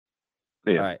next week.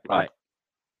 Yeah. All right, bye.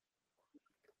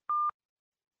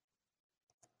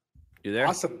 You there?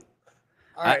 Awesome.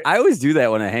 All right. I always do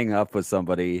that when I hang up with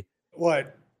somebody.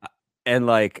 What? And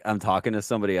like I'm talking to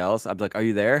somebody else. I'm like, "Are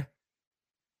you there?"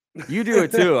 You do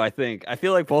it too, I think. I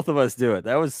feel like both of us do it.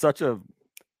 That was such a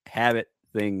habit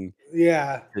thing.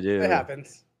 Yeah, to do. it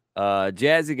happens.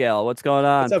 Jazzy Gal, what's going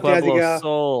on? What's up, Pueblo Jazzy Gal?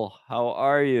 Soul, how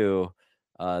are you?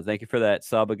 Thank you for that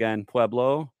sub again,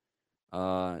 Pueblo.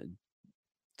 Do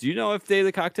you know if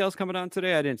Daily Cocktail's coming on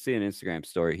today? I didn't see an Instagram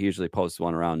story. He usually posts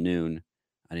one around noon.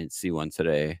 I didn't see one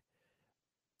today.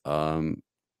 So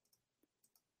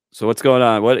what's going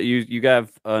on? What you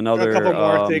have another a couple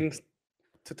more things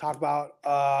to talk about.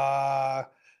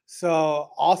 So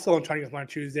also on Trending with on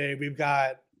Tuesday, we've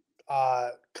got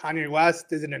Kanye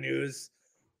West is in the news.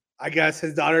 I guess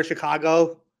his daughter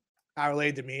Chicago, not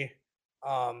related to me,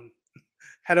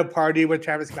 had a party with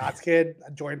Travis Scott's kid,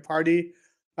 a joint party.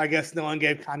 I guess no one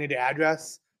gave Kanye the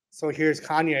address. So here's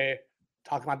Kanye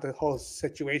talking about the whole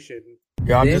situation.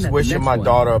 Yeah, I'm just wishing my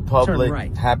daughter a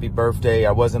public happy birthday.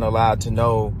 I wasn't allowed to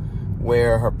know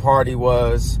where her party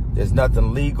was. There's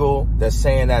nothing legal. They're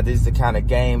saying that these are the kind of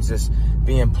games that's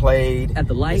being played. At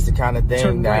the light, it's the kind of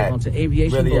thing that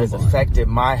really has affected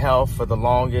my health for the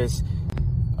longest.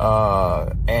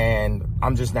 And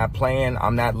I'm just not playing.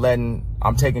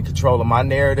 I'm taking control of my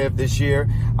narrative this year.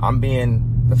 I'm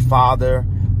being the father,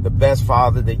 the best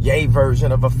father, the yay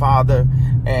version of a father.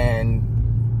 And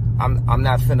I'm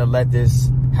not finna let this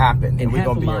happen. And we're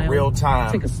gonna be in real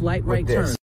time. Take a slight right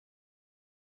turn.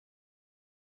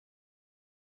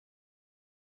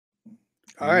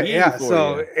 All right, yeah.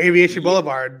 So Aviation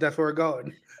Boulevard, that's where we're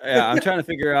going. Yeah, I'm trying to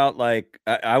figure out. Like,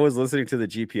 I was listening to the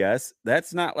GPS.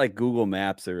 That's not like Google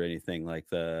Maps or anything like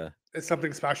the. It's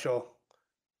something special.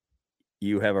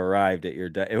 You have arrived at your.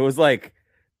 It was like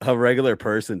a regular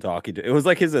person talking to. It was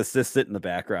like his assistant in the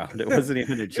background. It wasn't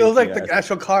even a GPS. It was like the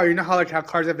actual car. You know how how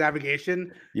cars have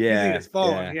navigation. Yeah, using his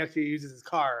phone. Yeah. He actually uses his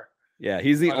car. Yeah,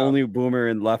 he's the only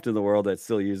boomer left in the world that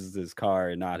still uses his car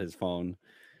and not his phone.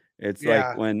 It's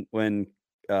like when he's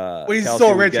Kelsey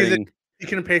so rich, getting, he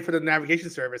can pay for the navigation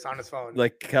service on his phone.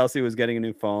 Like Kelsey was getting a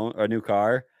new phone or a new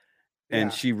car,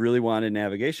 and she really wanted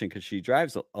navigation because she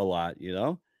drives a lot, you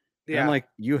know. And I'm like,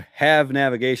 you have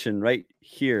navigation right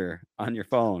here on your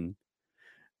phone,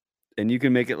 and you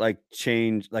can make it like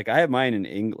change. Like I have mine in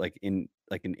English.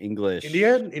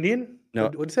 Indian? No,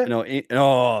 what's that?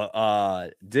 No,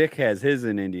 Dick has his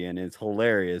in Indian. It's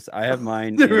hilarious. I have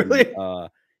mine really?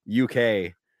 in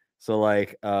UK. So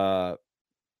like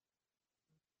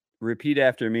repeat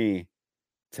after me.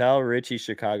 Tell Richie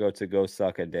Chicago to go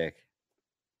suck a dick.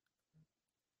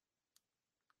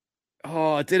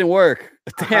 Oh, it didn't work.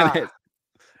 Damn it.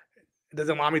 It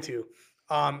doesn't want me to.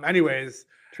 Anyways.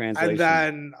 Translation. And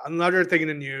then another thing in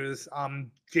the news,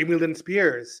 Jamie Lynn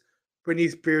Spears,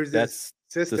 Britney Spears' That's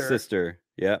sister. the sister.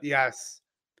 Yeah. Yes.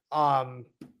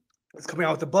 is coming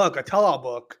out with a book, a tell-all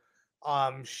book.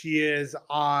 She is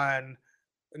on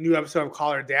a new episode of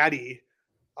Call Her Daddy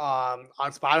on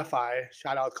Spotify.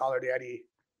 Shout out Call Her Daddy.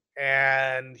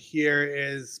 And here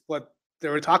is what they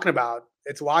were talking about.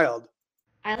 It's wild.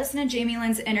 I listened to Jamie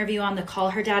Lynn's interview on the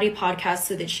Call Her Daddy podcast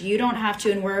so that you don't have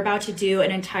to, and we're about to do an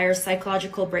entire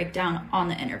psychological breakdown on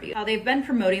the interview. How they've been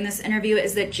promoting this interview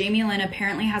is that Jamie Lynn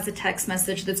apparently has a text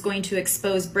message that's going to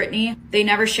expose Britney. They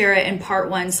never share it in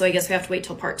part 1, so I guess we have to wait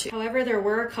till part 2. However, there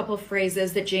were a couple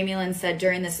phrases that Jamie Lynn said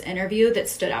during this interview that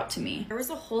stood out to me. There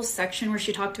was a whole section where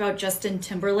she talked about Justin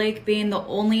Timberlake being the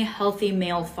only healthy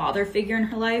male father figure in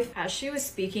her life. As she was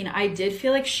speaking, I did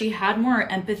feel like she had more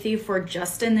empathy for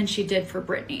Justin than she did for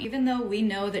Britney. Even though we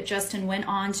know that Justin went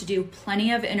on to do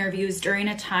plenty of interviews during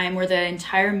a time where the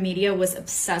entire media was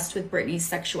obsessed with Britney's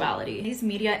sexuality. These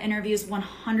media interviews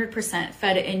 100%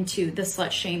 fed into the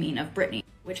slut shaming of Britney,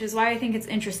 which is why I think it's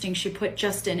interesting she put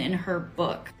Justin in her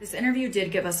book. This interview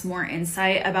did give us more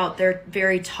insight about their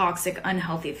very toxic,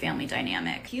 unhealthy family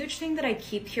dynamic. Huge thing that I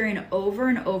keep hearing over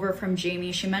and over from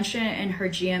Jamie, she mentioned it in her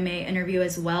GMA interview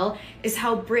as well, is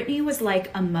how Britney was like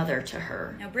a mother to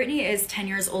her. Now, Britney is 10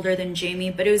 years older than Jamie,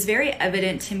 but it was very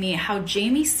evident to me how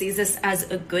Jamie sees this as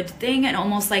a good thing and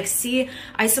almost like, see,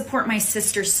 I support my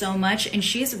sister so much, and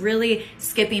she's really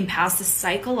skipping past the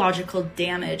psychological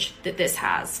damage that this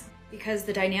has. Because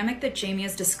the dynamic that Jamie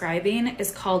is describing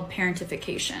is called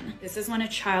parentification. This is when a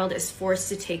child is forced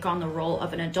to take on the role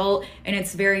of an adult, and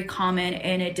it's very common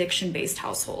in addiction-based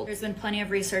households. There's been plenty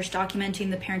of research documenting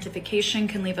that parentification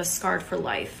can leave us scarred for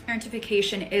life.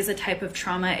 Parentification is a type of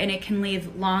trauma, and it can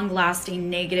leave long-lasting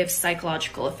negative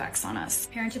psychological effects on us.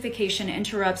 Parentification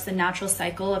interrupts the natural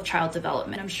cycle of child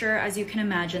development. I'm sure, as you can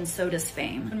imagine, so does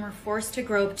fame. When we're forced to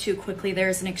grow up too quickly,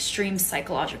 there's an extreme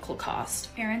psychological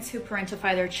cost. Parents who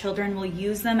parentify their children will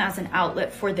use them as an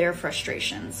outlet for their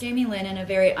frustrations. Jamie Lynn, in a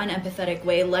very unempathetic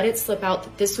way, let it slip out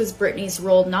that this was Britney's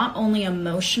role not only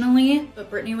emotionally, but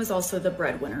Britney was also the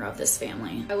breadwinner of this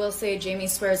family. I will say Jamie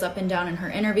swears up and down in her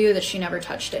interview that she never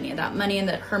touched any of that money and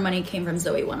that her money came from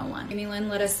Zoe 101. Jamie Lynn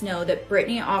let us know that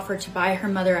Britney offered to buy her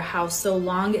mother a house so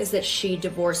long as that she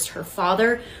divorced her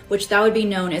father, which that would be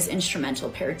known as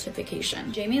instrumental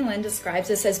parentification. Jamie Lynn describes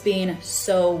this as being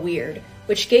so weird,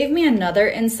 which gave me another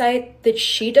insight that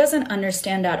she doesn't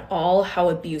understand at all how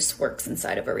abuse works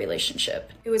inside of a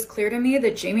relationship. It was clear to me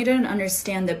that Jamie didn't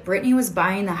understand that Britney was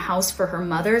buying the house for her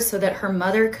mother so that her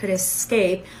mother could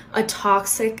escape a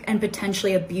toxic and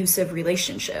potentially abusive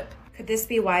relationship. Could this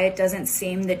be why it doesn't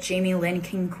seem that Jamie Lynn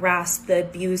can grasp the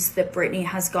abuse that Britney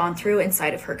has gone through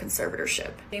inside of her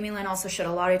conservatorship? Jamie Lynn also shed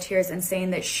a lot of tears in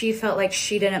saying that she felt like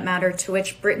she didn't matter, to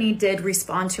which Britney did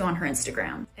respond to on her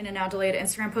Instagram. In a now deleted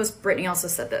Instagram post, Britney also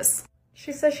said this.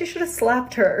 She says she should have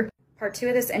slapped her. Part 2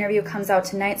 of this interview comes out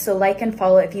tonight, so like and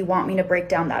follow if you want me to break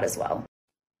down that as well.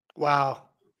 Wow.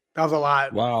 That was a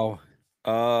lot. Wow.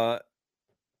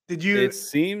 Did you... It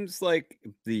seems like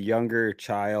the younger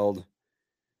child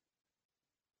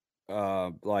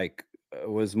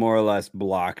was more or less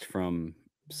blocked from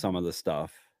some of the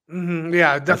stuff.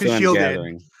 Yeah, definitely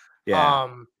shielded. Yeah,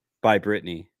 by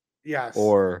Britney. Yes.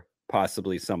 Or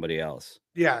possibly somebody else.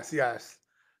 Yes.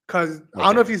 Because I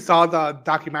don't know if you saw the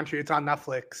documentary. It's on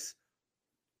Netflix.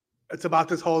 It's about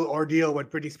this whole ordeal with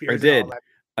Britney Spears.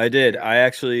 I did. I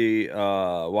actually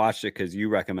watched it because you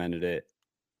recommended it.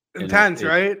 Intense,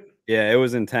 right? Yeah, it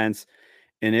was intense,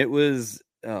 and it was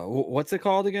what's it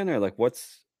called again? Or like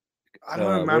what's I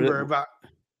don't remember, but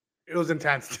it was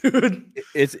intense, dude.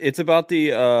 It's about the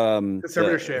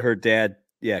conservatorship. Her dad,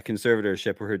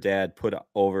 conservatorship, where her dad put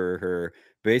over her,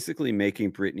 basically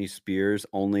making Britney Spears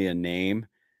only a name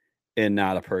and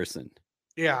not a person.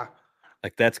 Yeah,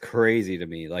 like that's crazy to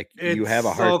me. Like you have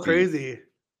a heartbeat. So crazy.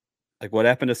 Like what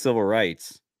happened to civil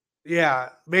rights? Yeah,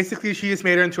 basically she just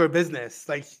made her into a business.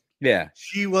 Like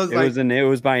she was it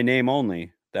was by name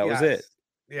only. That was it.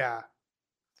 Yeah.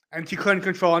 And she couldn't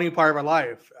control any part of her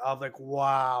life. I was like,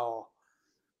 wow.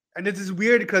 And this is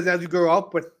weird because as we grow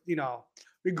up with,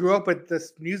 we grew up with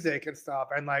this music and stuff.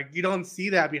 And like, you don't see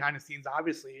that behind the scenes,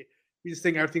 obviously. You just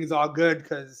think everything's all good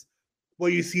because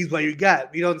what you see is what you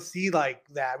get. We don't see like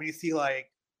that. We see like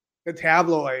the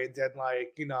tabloids and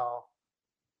like,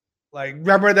 like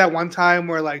remember that one time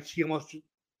where like she almost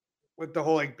with the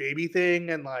whole like baby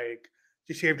thing and like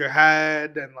she shaved her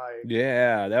head and like.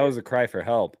 Yeah, that was a cry for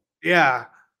help. Yeah.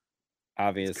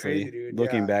 Obviously, crazy, dude.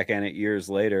 Looking back at it years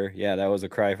later, that was a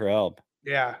cry for help.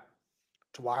 Yeah,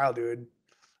 it's wild, dude.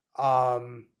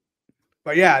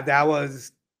 But yeah,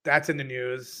 that's in the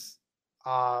news.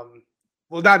 Well,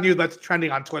 not news, but it's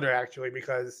trending on Twitter actually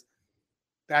because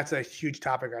that's a huge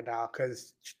topic right now.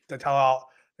 Because the tell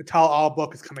all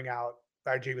book is coming out.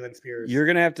 by Jamie Lynn Spears. You're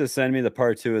gonna have to send me the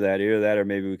part 2 of that. Either that, or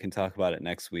maybe we can talk about it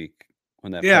next week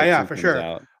when that. Yeah, part 2 for comes sure.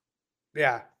 Out.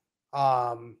 Yeah.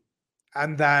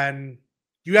 And then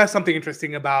you have something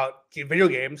interesting about video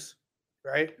games,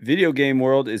 right? Video game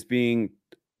world is being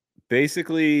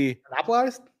basically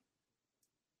monopolized.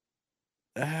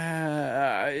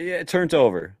 Yeah, turned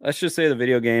over. Let's just say the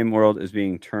video game world is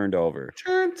being turned over.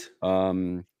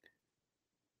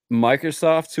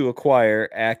 Microsoft to acquire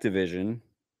Activision,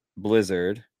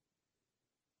 Blizzard,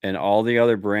 and all the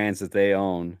other brands that they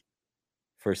own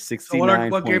for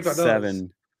 $69.7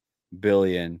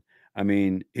 billion. I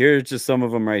mean, here's just some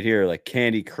of them right here, like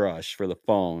Candy Crush for the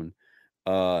phone.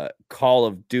 Call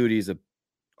of Duty's a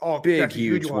big,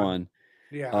 huge one.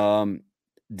 Yeah.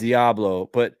 Diablo.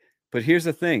 But here's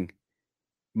the thing.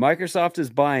 Microsoft is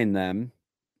buying them.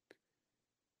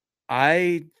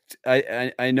 I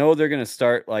know they're going to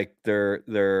start like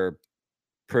their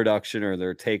production or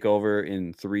their takeover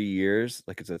in 3 years.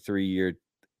 Like it's a 3-year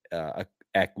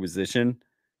acquisition.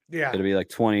 Yeah. It'll be like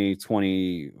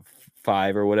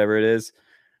 2025 or whatever it is.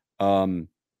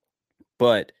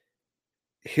 But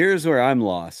here's where I'm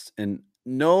lost. And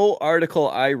no article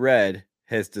I read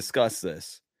has discussed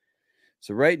this.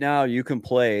 So right now you can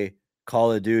play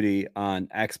Call of Duty on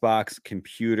Xbox,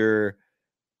 computer,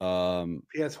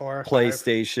 PS4,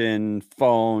 PlayStation,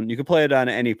 phone. You can play it on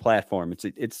any platform.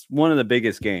 It's one of the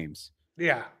biggest games.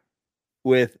 Yeah.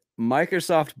 With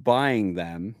Microsoft buying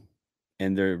them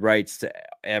and their rights to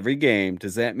every game,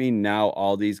 does that mean now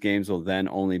all these games will then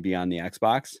only be on the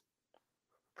Xbox?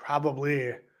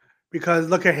 Probably. Because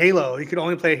look at Halo. You can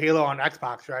only play Halo on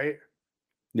Xbox, right?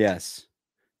 Yes.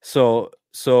 So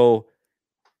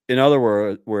in other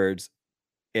words,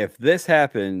 if this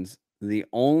happens, the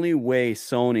only way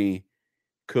Sony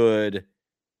could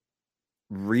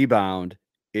rebound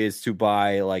is to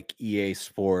buy like EA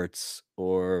Sports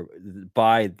or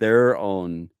buy their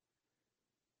own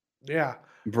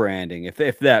branding,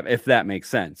 if that makes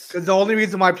sense. Because the only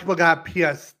reason why people got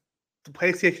the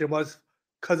PlayStation was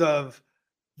because of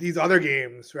these other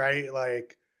games, right?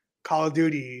 Like Call of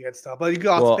Duty and stuff. But you can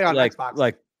also play on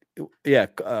Xbox.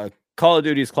 Call of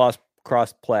Duty's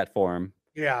cross-platform.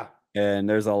 Yeah. And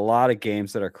there's a lot of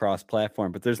games that are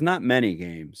cross-platform, but there's not many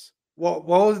games. Well,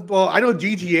 I know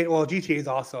GTA. Well, GTA is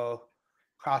also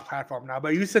cross-platform now,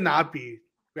 but it used to not be.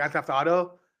 Grand Theft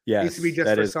Auto. Yes, used to be just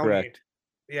that for is Sony. Correct.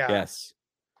 Yeah. Yes.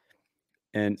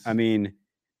 And I mean,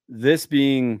 this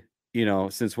being,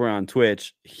 since we're on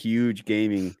Twitch, huge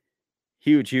gaming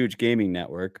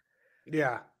network.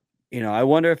 Yeah. I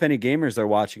wonder if any gamers are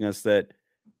watching us that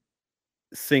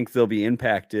think they'll be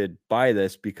impacted by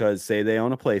this because say they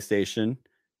own a PlayStation,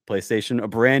 a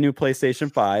brand new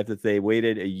PlayStation 5 that they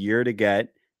waited a year to get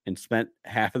and spent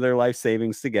half of their life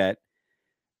savings to get,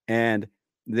 and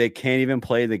they can't even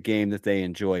play the game that they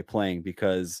enjoy playing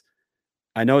because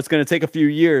I know it's going to take a few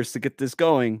years to get this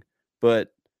going,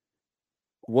 but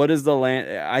what is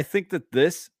I think that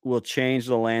this will change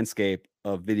the landscape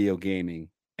of video gaming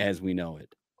as we know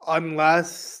it.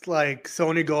 Unless like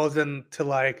Sony goes into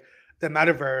like the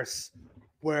metaverse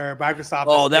where Microsoft.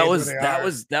 Oh,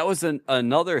 that was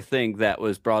another thing that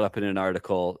was brought up in an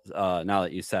article. Now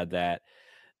that you said that,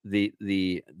 the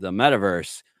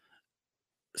metaverse.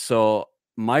 So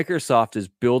Microsoft is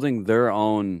building their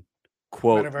own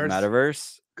quote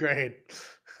metaverse. Great.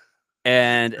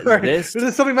 And there's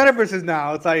so many metaverses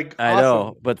now. It's like I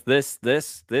know, but this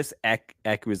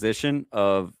acquisition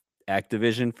of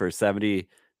Activision for $70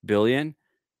 billion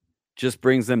just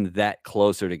brings them that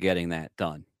closer to getting that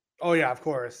done. Oh yeah, of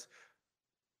course.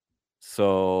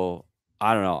 So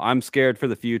I don't know. I'm scared for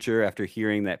the future after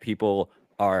hearing that people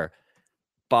are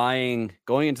going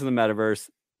into the metaverse,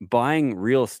 buying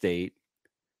real estate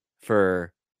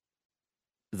for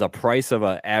the price of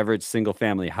an average single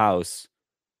family house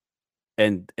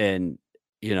and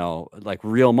like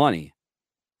real money.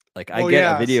 Like I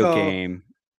get a video game.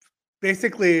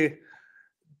 Basically,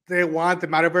 they want the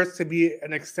metaverse to be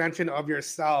an extension of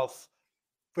yourself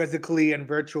physically and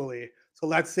virtually. So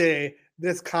let's say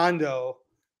this condo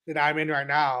that I'm in right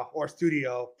now, or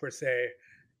studio per se,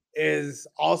 is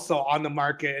also on the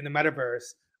market in the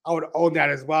metaverse. I would own that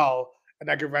as well,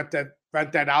 and I could rent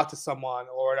that out to someone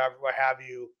or whatever, what have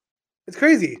you. It's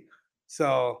crazy.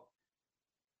 So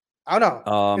I don't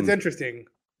know. It's interesting.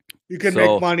 You can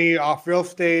make money off real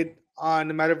estate on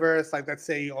the metaverse. Like let's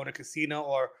say you own a casino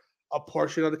or a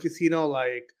portion of the casino.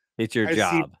 Like it's your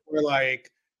job. Where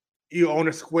like you own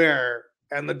a square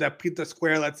and the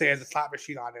square, let's say, has a slot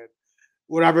machine on it.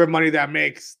 Whatever money that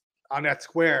makes on that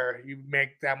square, you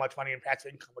make that much money in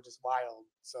passive income, which is wild.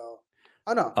 So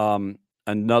I don't know.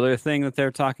 another thing that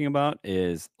they're talking about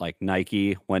is like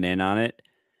Nike went in on it.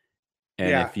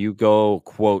 And if you go,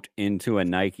 quote, into a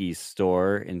Nike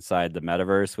store inside the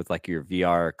metaverse with like your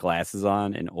VR glasses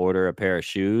on and order a pair of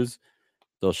shoes,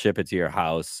 they'll ship it to your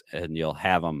house and you'll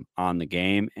have them on the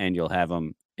game and you'll have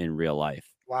them in real life.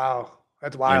 Wow.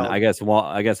 That's wild. And I guess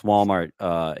Walmart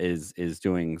is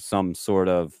doing some sort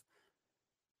of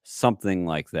something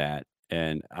like that.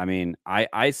 And I mean,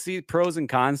 I see pros and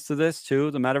cons to this too,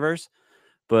 the metaverse,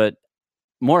 but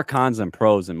more cons than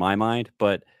pros in my mind.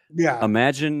 But yeah,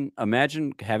 imagine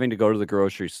having to go to the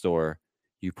grocery store.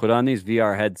 You put on these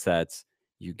VR headsets,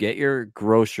 you get your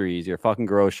groceries, your fucking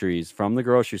groceries from the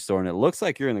grocery store, and it looks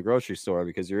like you're in the grocery store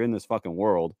because you're in this fucking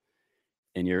world.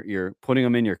 And you're putting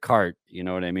them in your cart, you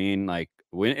know what I mean? Like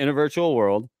in a virtual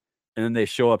world, and then they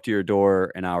show up to your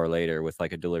door an hour later with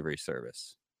like a delivery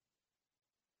service.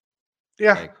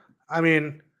 Yeah, like, I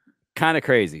mean, kind of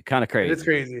crazy. It's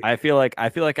crazy. I feel like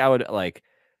I would like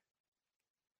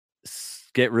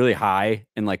get really high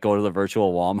and like go to the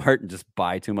virtual Walmart and just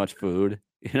buy too much food,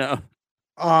 you know?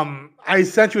 I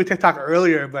sent you a TikTok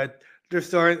earlier, but they're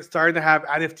starting to have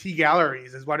NFT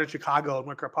galleries. There's one in Chicago in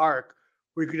Wicker Park,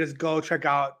 where you could just go check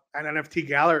out an NFT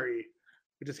gallery,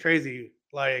 which is crazy.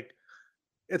 Like,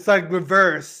 it's like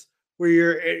reverse,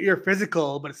 where you're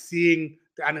physical but seeing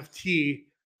the NFT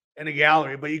in a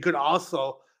gallery, but you could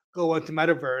also go into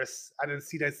metaverse and then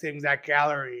see that same exact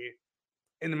gallery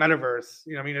in the metaverse.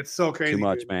 You know what I mean? It's so crazy. Too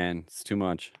much, man. It's too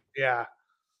much. Yeah.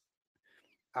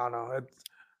 I don't know.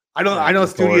 I know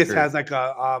Studious has like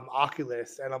a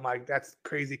Oculus, and I'm like, that's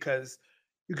crazy because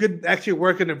you could actually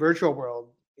work in a virtual world.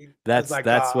 That's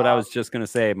what I was just gonna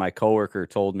say. My coworker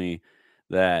told me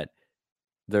that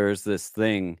there's this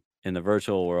thing in the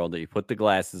virtual world that you put the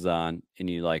glasses on and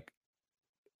you like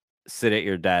sit at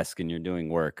your desk and you're doing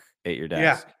work at your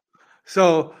desk. Yeah.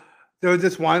 So there was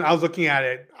this one, I was looking at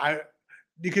it.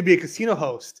 You could be a casino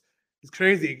host. It's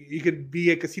crazy. You could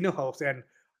be a casino host and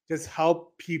just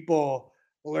help people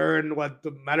learn what the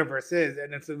metaverse is,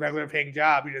 and it's a regular paying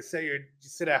job. You just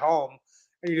sit at home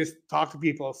and you just talk to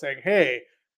people saying, "Hey,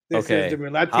 this is the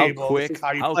roulette table. This is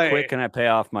how you play." How quick can I pay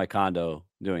off my condo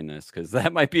doing this? Because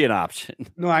that might be an option.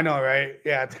 No, I know, right?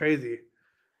 Yeah, it's crazy.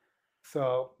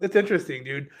 So it's interesting,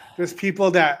 dude. There's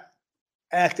people that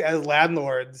act as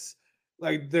landlords,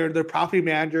 like they're property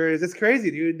managers. It's crazy,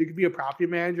 dude. You could be a property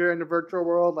manager in the virtual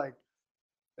world. Like,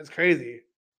 it's crazy.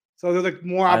 So there's like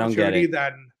more opportunity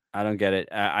than. I don't get it.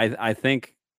 I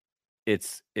think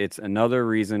it's another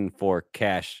reason for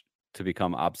cash to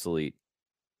become obsolete.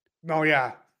 Oh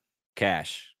yeah.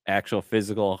 Cash, actual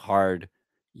physical hard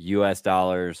US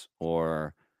dollars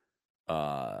or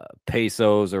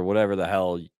pesos or whatever the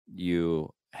hell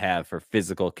you have for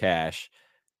physical cash.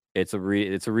 It's a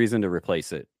reason to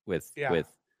replace it with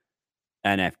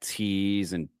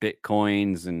NFTs and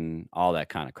Bitcoins and all that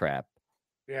kind of crap.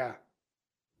 Yeah.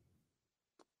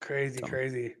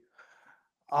 Crazy.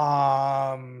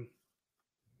 And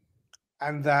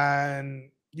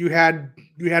then you had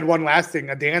one last thing,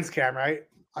 a dance cam, right?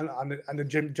 On the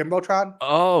Jimbotron?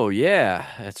 Oh yeah,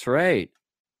 that's right.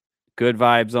 Good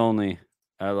vibes only.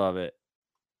 I love it.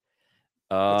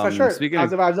 That's for sure.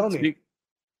 Positive vibes only.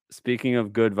 Speaking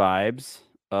of good vibes,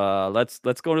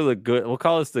 let's go to the good. We'll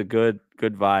call this the good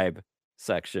vibe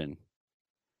section.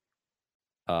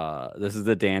 This is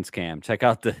the dance cam. Check this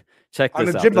out.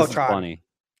 Jimbotron. This is funny.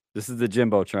 This is the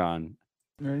Jimbotron.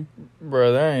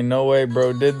 Bro, there ain't no way,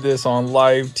 bro. Did this on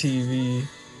live TV.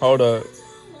 Hold up.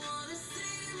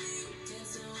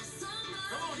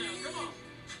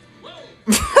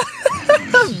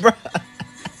 Bro.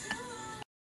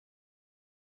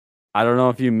 I don't know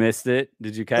if you missed it.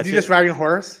 Did you catch it? Was he just riding a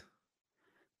horse?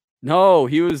 No,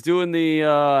 he was doing the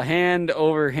hand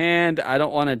over hand. I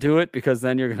don't want to do it because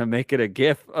then you're going to make it a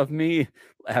GIF of me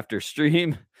after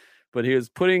stream. But he was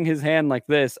putting his hand like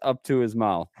this up to his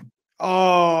mouth.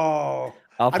 Oh.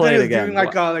 I'll play it again.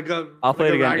 I'll play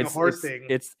it again.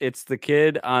 It's the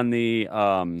kid on the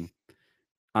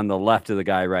left of the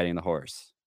guy riding the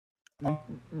horse.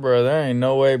 Bro, there ain't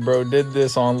no way, bro. Did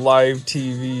this on live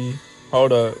TV.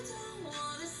 Hold up.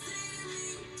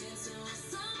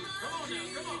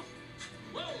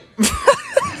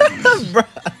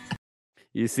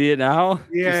 You see it now?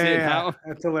 Yeah,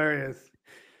 that's hilarious.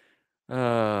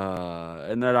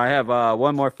 And then I have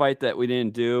one more fight that we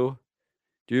didn't do.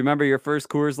 Do you remember your first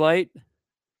Coors Light?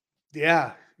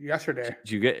 Yeah, yesterday.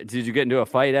 Did you get into a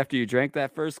fight after you drank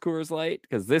that first Coors Light?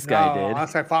 Because this guy did.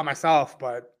 Unless I fought myself,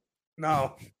 but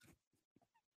no.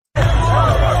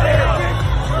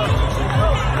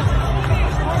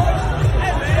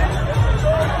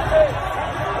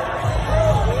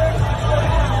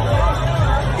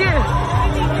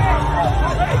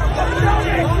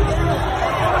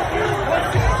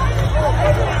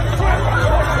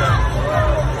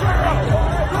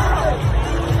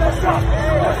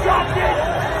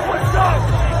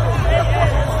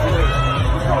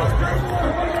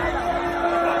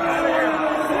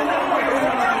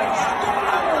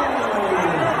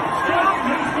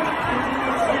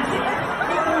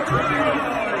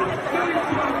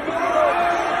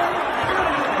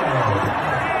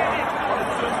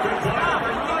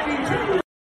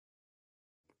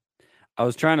 I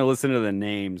was trying to listen to the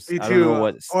names. Me I don't know too.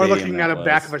 what Or stadium looking at that the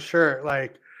back was. of a shirt,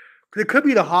 like 'cause it could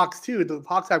be the Hawks too. The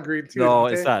Hawks have green too. No,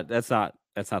 don't it's they? not. That's not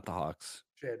the Hawks.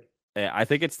 Shit. I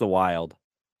think it's the Wild.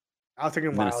 I was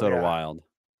thinking Wild. Minnesota Yeah. Wild.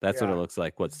 That's what Yeah. it looks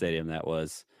like. What stadium that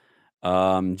was?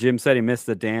 Jim said he missed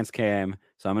the dance cam,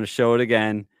 so I'm going to show it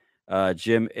again.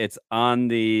 Jim, it's on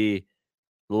the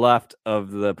left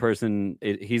of the person.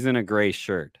 He's in a gray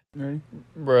shirt.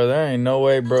 Bro, there ain't no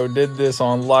way bro did this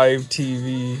on live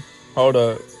TV. Hold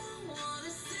up.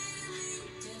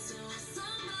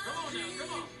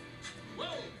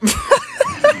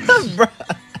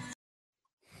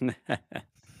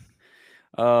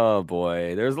 Oh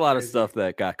boy, there's a lot of stuff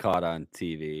that got caught on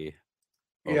TV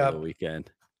over the weekend.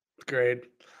 Great.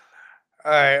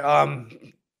 All right.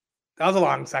 That was a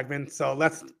long segment, so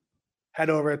let's head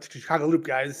over to Chicago Loop,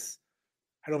 guys.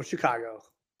 Head over to Chicago.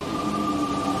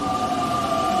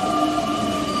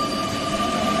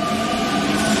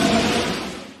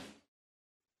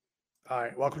 All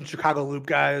right, welcome to Chicago Loop,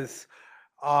 guys.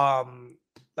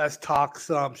 Let's talk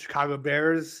some Chicago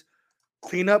Bears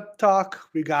cleanup talk.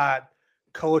 We got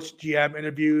coach GM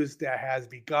interviews that has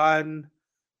begun.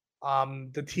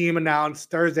 The team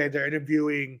announced Thursday they're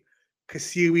interviewing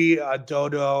Kasiwi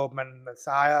Dodo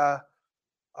Messiah.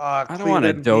 I don't want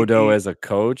a Dodo as a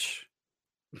coach.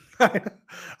 I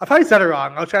probably said it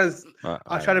wrong. I'll try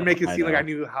to make it seem like I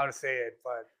knew how to say it,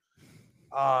 but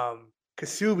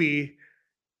Kasubi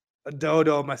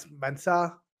Dodo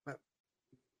Mensa,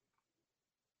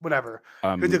 whatever.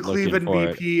 Who's the Cleveland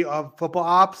VP of football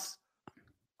ops.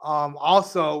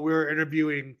 Also, we're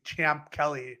interviewing Champ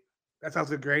Kelly. That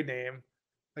sounds like a great name.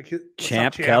 Like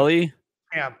Champ Kelly?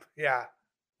 Champ, yeah.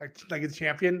 Like his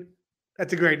champion.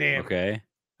 That's a great name. Okay.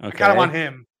 I kind of want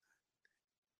him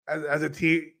as a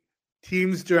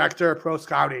team's director of pro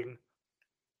scouting.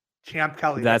 Champ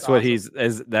Kelly. That's what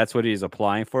awesome. That's what he's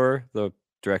applying for, the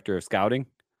director of scouting?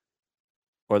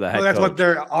 Or the head coach? That's what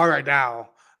they are right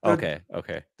now. Okay.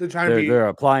 They're trying to be. They're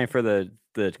applying for the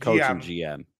coach and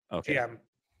GM. Okay. GM.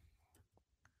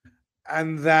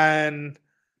 And then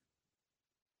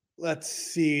let's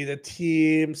see. The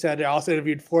team said they also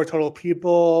interviewed 4 total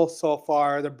people so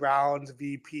far. The Browns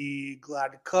VP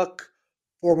Glad Cook,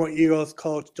 former Eagles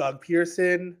coach Doug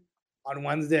Pearson on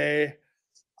Wednesday.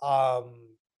 On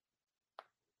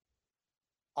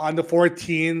the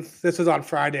 14th, this was on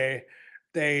Friday,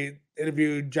 they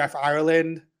interviewed Jeff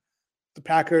Ireland, the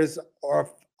Packers or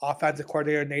offensive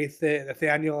coordinator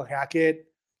Nathaniel Hackett.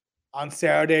 On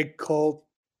Saturday,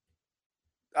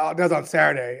 that was on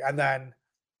Saturday, and then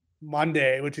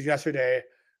Monday, which is yesterday,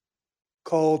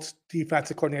 Colts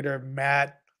defensive coordinator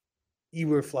Matt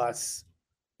Eberflus.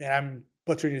 And I'm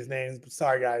butchering his names, but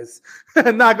sorry guys.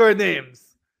 Not good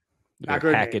names.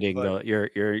 You're hacketing names,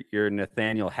 you're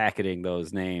Nathaniel Hacketing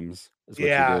those names. Is what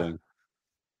you're doing.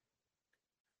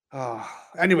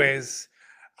 Anyways,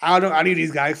 I don't know any of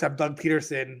these guys except Doug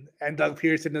Peterson. And Doug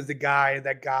Peterson is the guy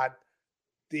that got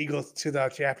the Eagles to the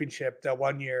championship that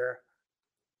 1 year.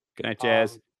 Good night,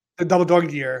 Jazz. The double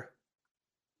doink year.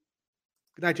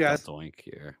 Good night, Jazz. Double doink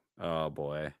year. Oh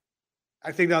boy.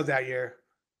 I think that was that year.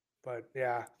 But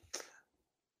yeah.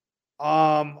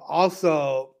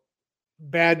 Also,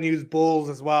 bad news Bulls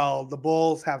as well. The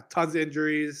Bulls have tons of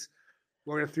injuries.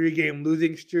 We're in a 3-game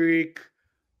losing streak.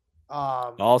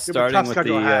 All starting on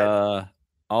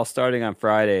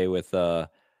Friday with is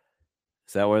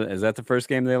that the first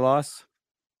game they lost?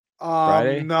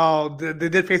 Friday? No, they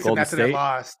did face the Nets and they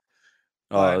lost.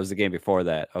 Oh, it was the game before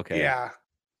that. Okay. Yeah,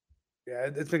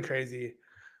 it's been crazy.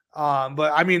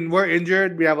 But I mean, we're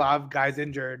injured. We have a lot of guys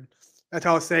injured. That's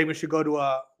how I was saying we should go to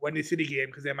a Windy City game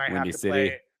because they might have to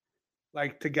play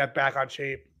like to get back in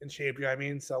shape. You know what I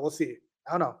mean? So we'll see.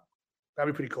 I don't know.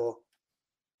 That'd be pretty cool.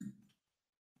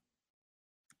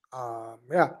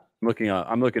 Yeah.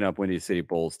 I'm looking up Windy City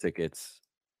Bulls tickets.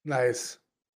 Nice.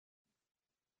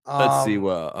 Let's see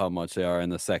how much they are in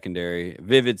the secondary.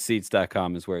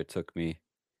 Vividseats.com is where it took me.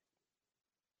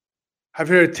 Have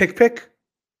you heard of Tick Pick?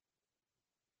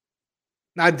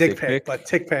 Not Dick Pick, but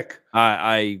Tick Pick. No,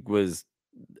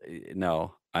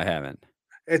 I haven't.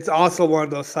 It's also one of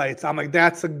those sites. I'm like,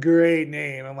 that's a great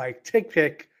name. I'm like, Tick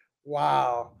Pick.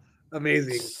 Wow.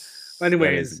 Amazing.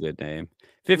 Anyways. That is a good name.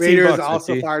 Raiders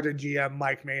also fired their GM,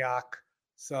 Mike Mayock.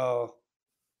 So,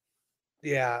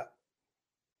 yeah.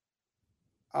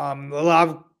 A lot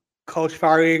of coach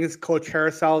firings, coach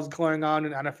carousels going on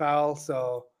in NFL.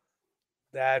 So,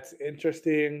 that's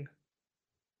interesting.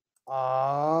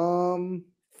 $15.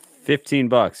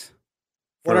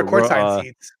 What are courtside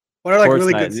seats? What are like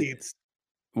really good seats?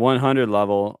 100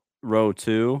 level, row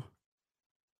 2.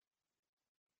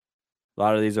 A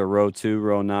lot of these are row 2,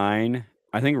 row 9.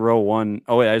 I think row 1.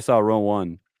 Oh wait, I saw row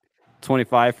 1.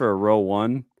 25 for a row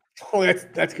 1. Oh,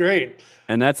 that's great.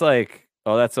 And that's like,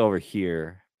 oh, that's over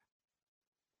here.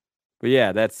 But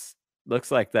yeah,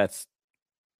 looks like that's.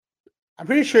 I'm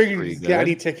pretty sure you pretty can get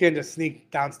any good. ticket and just sneak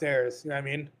downstairs. You know what I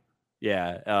mean?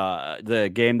 Yeah, the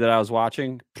game that I was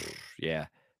watching, yeah,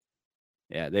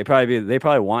 they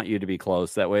probably want you to be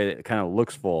close. That way, it kind of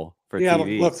looks full for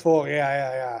TV. Looks full.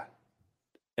 Yeah.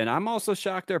 And I'm also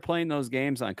shocked they're playing those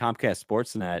games on Comcast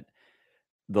Sportsnet.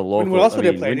 The What local, else would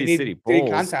they play? Windy City they need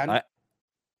Bulls. content.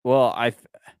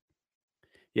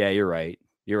 Yeah, you're right.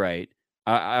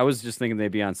 I was just thinking they'd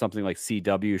be on something like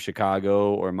CW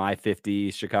Chicago or My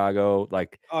 50 Chicago.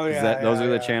 Like, those are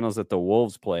the channels that the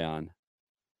Wolves play on.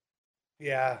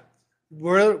 Yeah.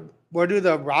 Where do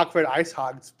the Rockford Ice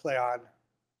Hogs play on?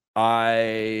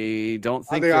 I don't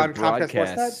think they they're on Comcast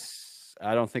broadcasts.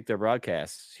 I don't think they're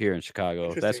broadcasts here in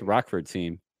Chicago. That's Rockford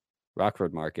team,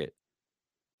 Rockford market.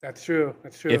 That's true.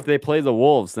 If they play the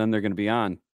Wolves, then they're going to be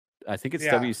on. I think it's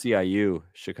Yeah. WCIU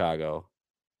Chicago,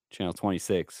 channel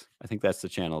 26. I think that's the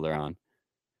channel they're on.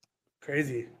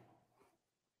 Crazy.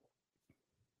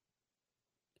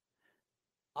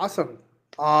 Awesome.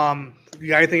 You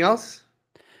got anything else?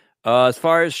 As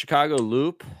far as Chicago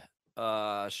Loop,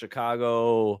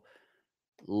 Chicago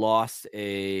lost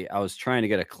I was trying to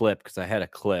get a clip because I had a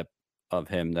clip of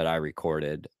him that I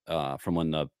recorded from when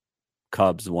the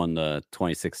Cubs won the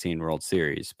 2016 World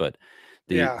Series, but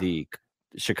the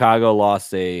Chicago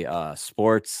lost a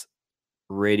sports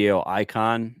radio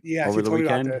icon over the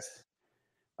weekend.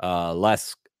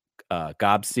 Les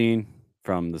Gobstein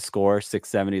from The Score,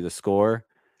 670 The Score.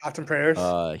 Thoughts and prayers.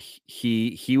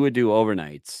 He would do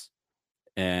overnights,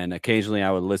 and occasionally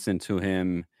I would listen to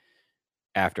him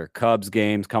after Cubs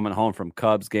games, coming home from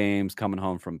Cubs games, coming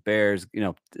home from Bears,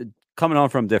 coming home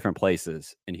from different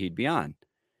places, and he'd be on.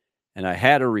 And I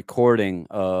had a recording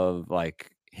of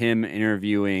like him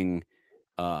interviewing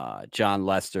John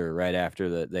Lester right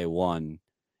after they won,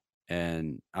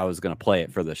 and I was going to play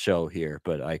it for the show here,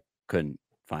 but I couldn't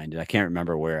find it. I can't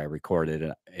remember where I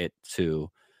recorded it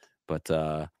to, but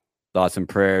thoughts and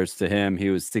prayers to him. He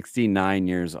was 69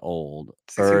 years old.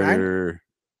 69?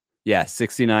 Yeah,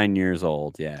 69 years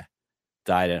old. Yeah.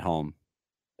 Died at home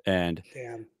and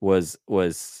was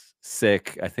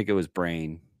sick. I think it was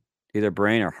either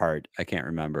brain or heart. I can't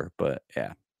remember, but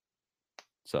yeah.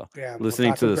 So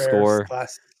listening to the score,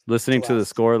 the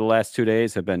score the last 2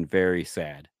 days have been very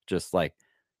sad. Just like,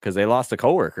 because they lost a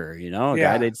coworker, a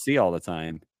guy they'd see all the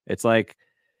time. It's like,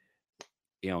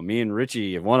 me and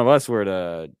Richie, if one of us were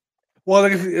to. Well,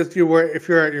 like if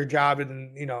you're at your job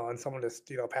and and someone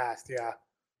just passed, yeah.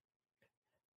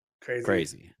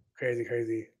 Crazy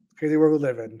world we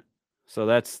live in. So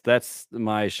that's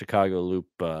my Chicago Loop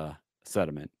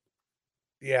sentiment.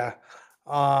 Yeah.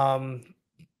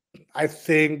 I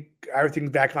think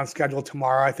everything's back on schedule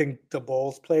tomorrow. I think the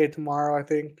Bulls play tomorrow, I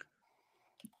think.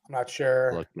 I'm not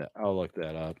sure. I'll look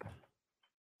that up.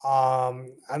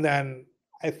 And then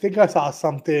I think I saw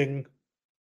something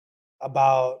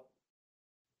about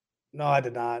no, I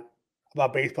did not.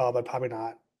 About baseball, but probably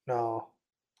not. No.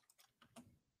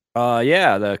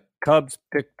 Yeah, the Cubs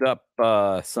picked up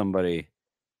somebody.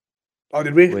 Oh,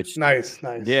 did we? Nice.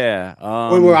 Yeah.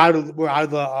 we're out of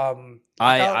the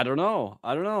I don't know.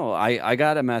 I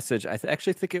got a message. I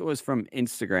actually think it was from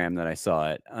Instagram that I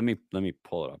saw it. Let me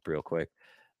pull it up real quick.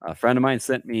 A friend of mine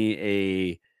sent me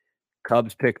a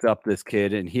Cubs picked up this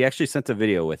kid, and he actually sent a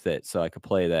video with it, so I could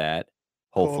play that.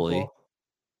 Hopefully, cool.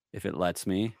 If it lets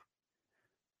me.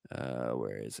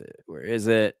 Where is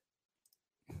it?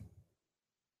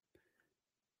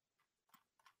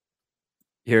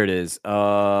 Here it is.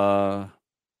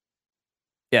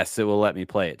 Yes, it will let me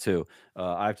play it too.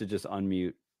 I have to just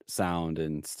unmute sound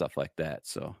and stuff like that,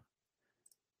 so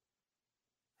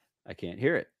I can't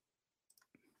hear it.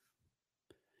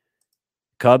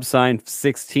 Cubs signed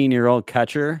 16-year-old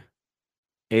catcher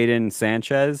Aiden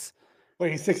Sanchez.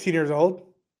 Wait, he's 16 years old?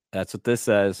 That's what this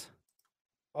says.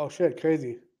 Oh shit,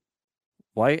 crazy.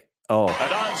 White? Oh,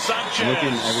 I'm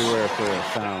looking everywhere for a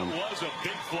sound.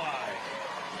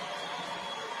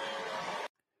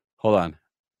 Hold on.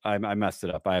 I messed it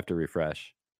up. I have to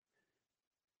refresh.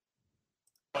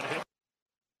 It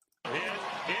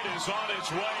is on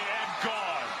its way and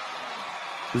gone.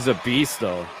 This is a beast,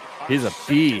 though. He's a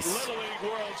beast.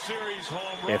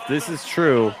 If this is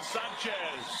true.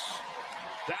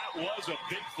 That was a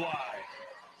big fly.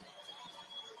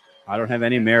 I don't have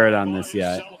any merit on this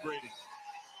yet.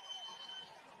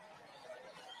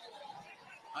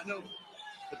 I know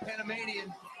the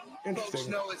Panamanian folks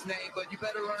know his name, but you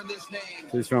better learn this name.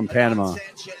 He's from Panama.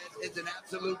 Sanchez is an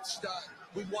absolute stud.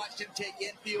 We watched him take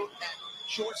infield at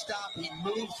Shortstop, he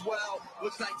moves well.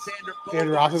 Looks like Xander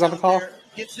Xander Ross is on the call?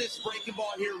 Gets this breaking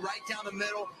ball here right down the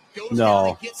middle. Goes No, down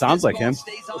and gets sounds this like ball, him.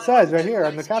 stays on It says right it. here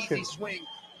on the Nice caption. easy swing.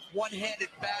 One-handed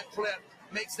bad flip.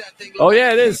 Makes that thing Oh, look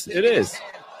yeah, like it a is. stick It in his is.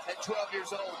 hand. At 12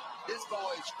 years old, this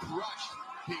ball is crushed,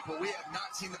 people. We have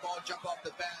not seen the ball jump off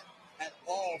the bat at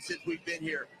all since we've been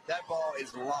here. That ball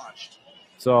is launched.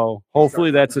 So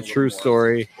hopefully that's a true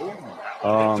story.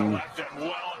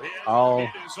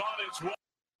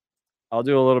 I'll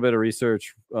do a little bit of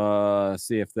research,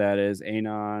 see if that is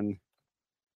Anon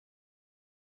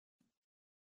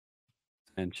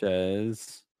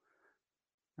Sanchez,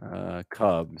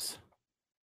 Cubs.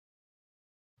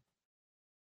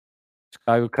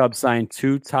 Chicago Cubs signed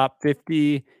 2 top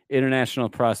 50 international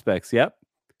prospects. Yep.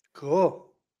 Cool.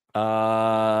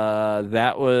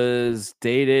 That was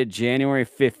dated January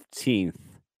 15th.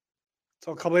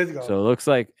 So a couple days ago. So it looks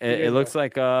like days looks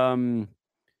like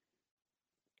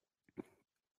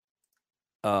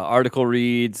article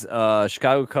reads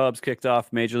Chicago Cubs kicked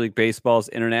off Major League Baseball's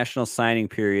international signing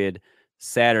period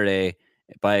Saturday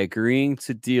by agreeing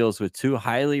to deals with 2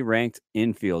 highly ranked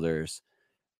infielders.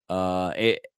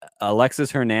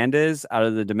 Alexis Hernandez out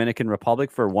of the Dominican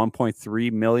Republic for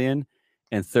 $1.3 million,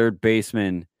 and third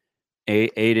baseman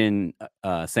Aiden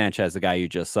Sanchez, the guy you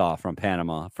just saw from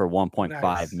Panama, for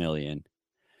 $1.5 million.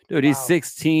 Dude, he's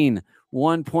 16,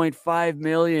 $1.5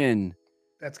 million.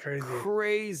 That's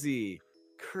crazy.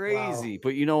 Crazy.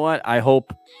 But you know what? I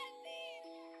hope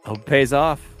it pays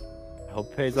off. I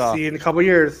hope it pays off. See you in a couple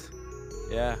years.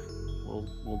 Yeah,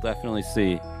 we'll definitely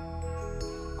see.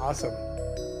 Awesome.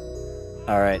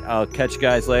 All right, I'll catch you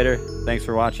guys later. Thanks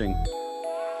for watching.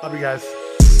 Love you guys.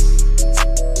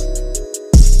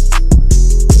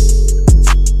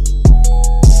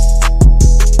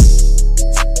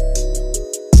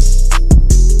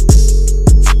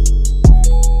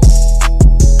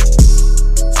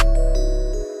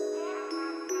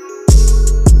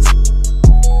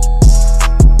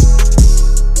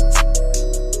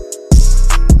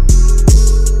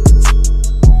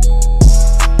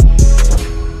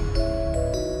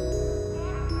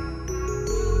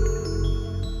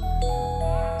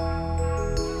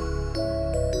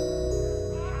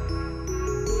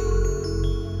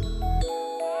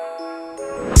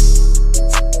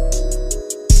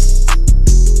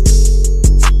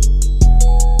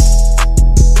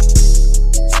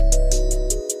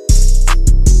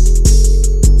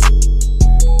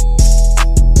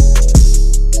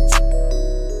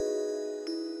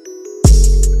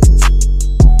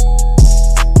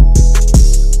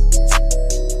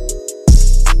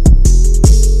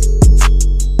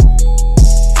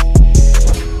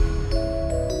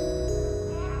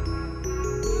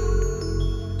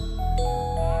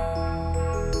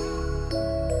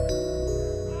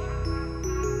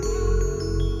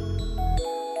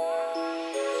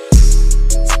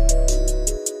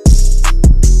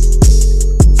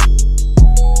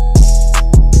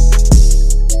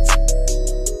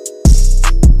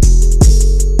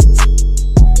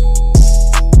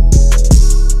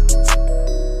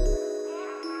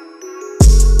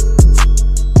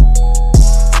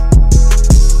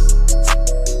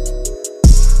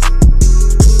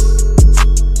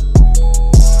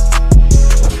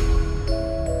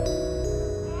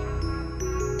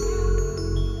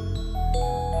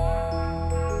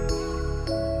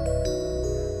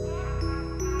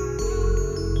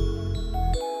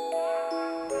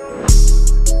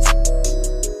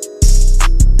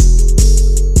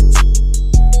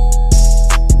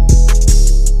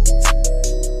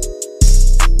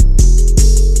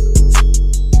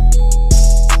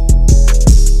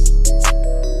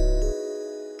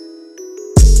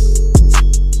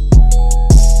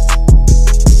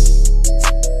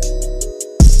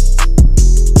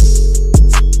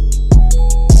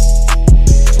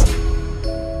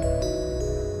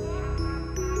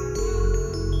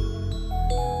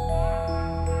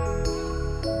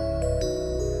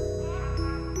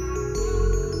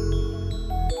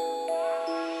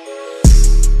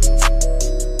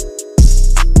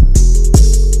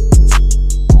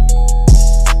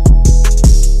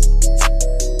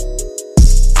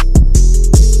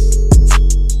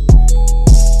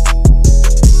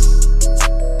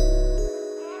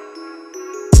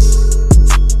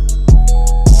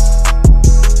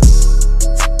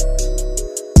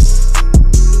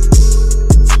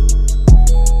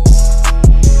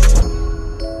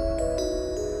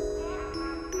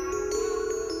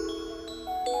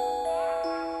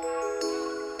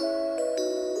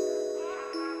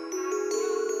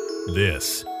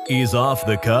 This is Off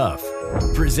the Cuff,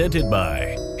 presented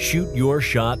by Shoot Your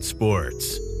Shot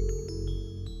Sports.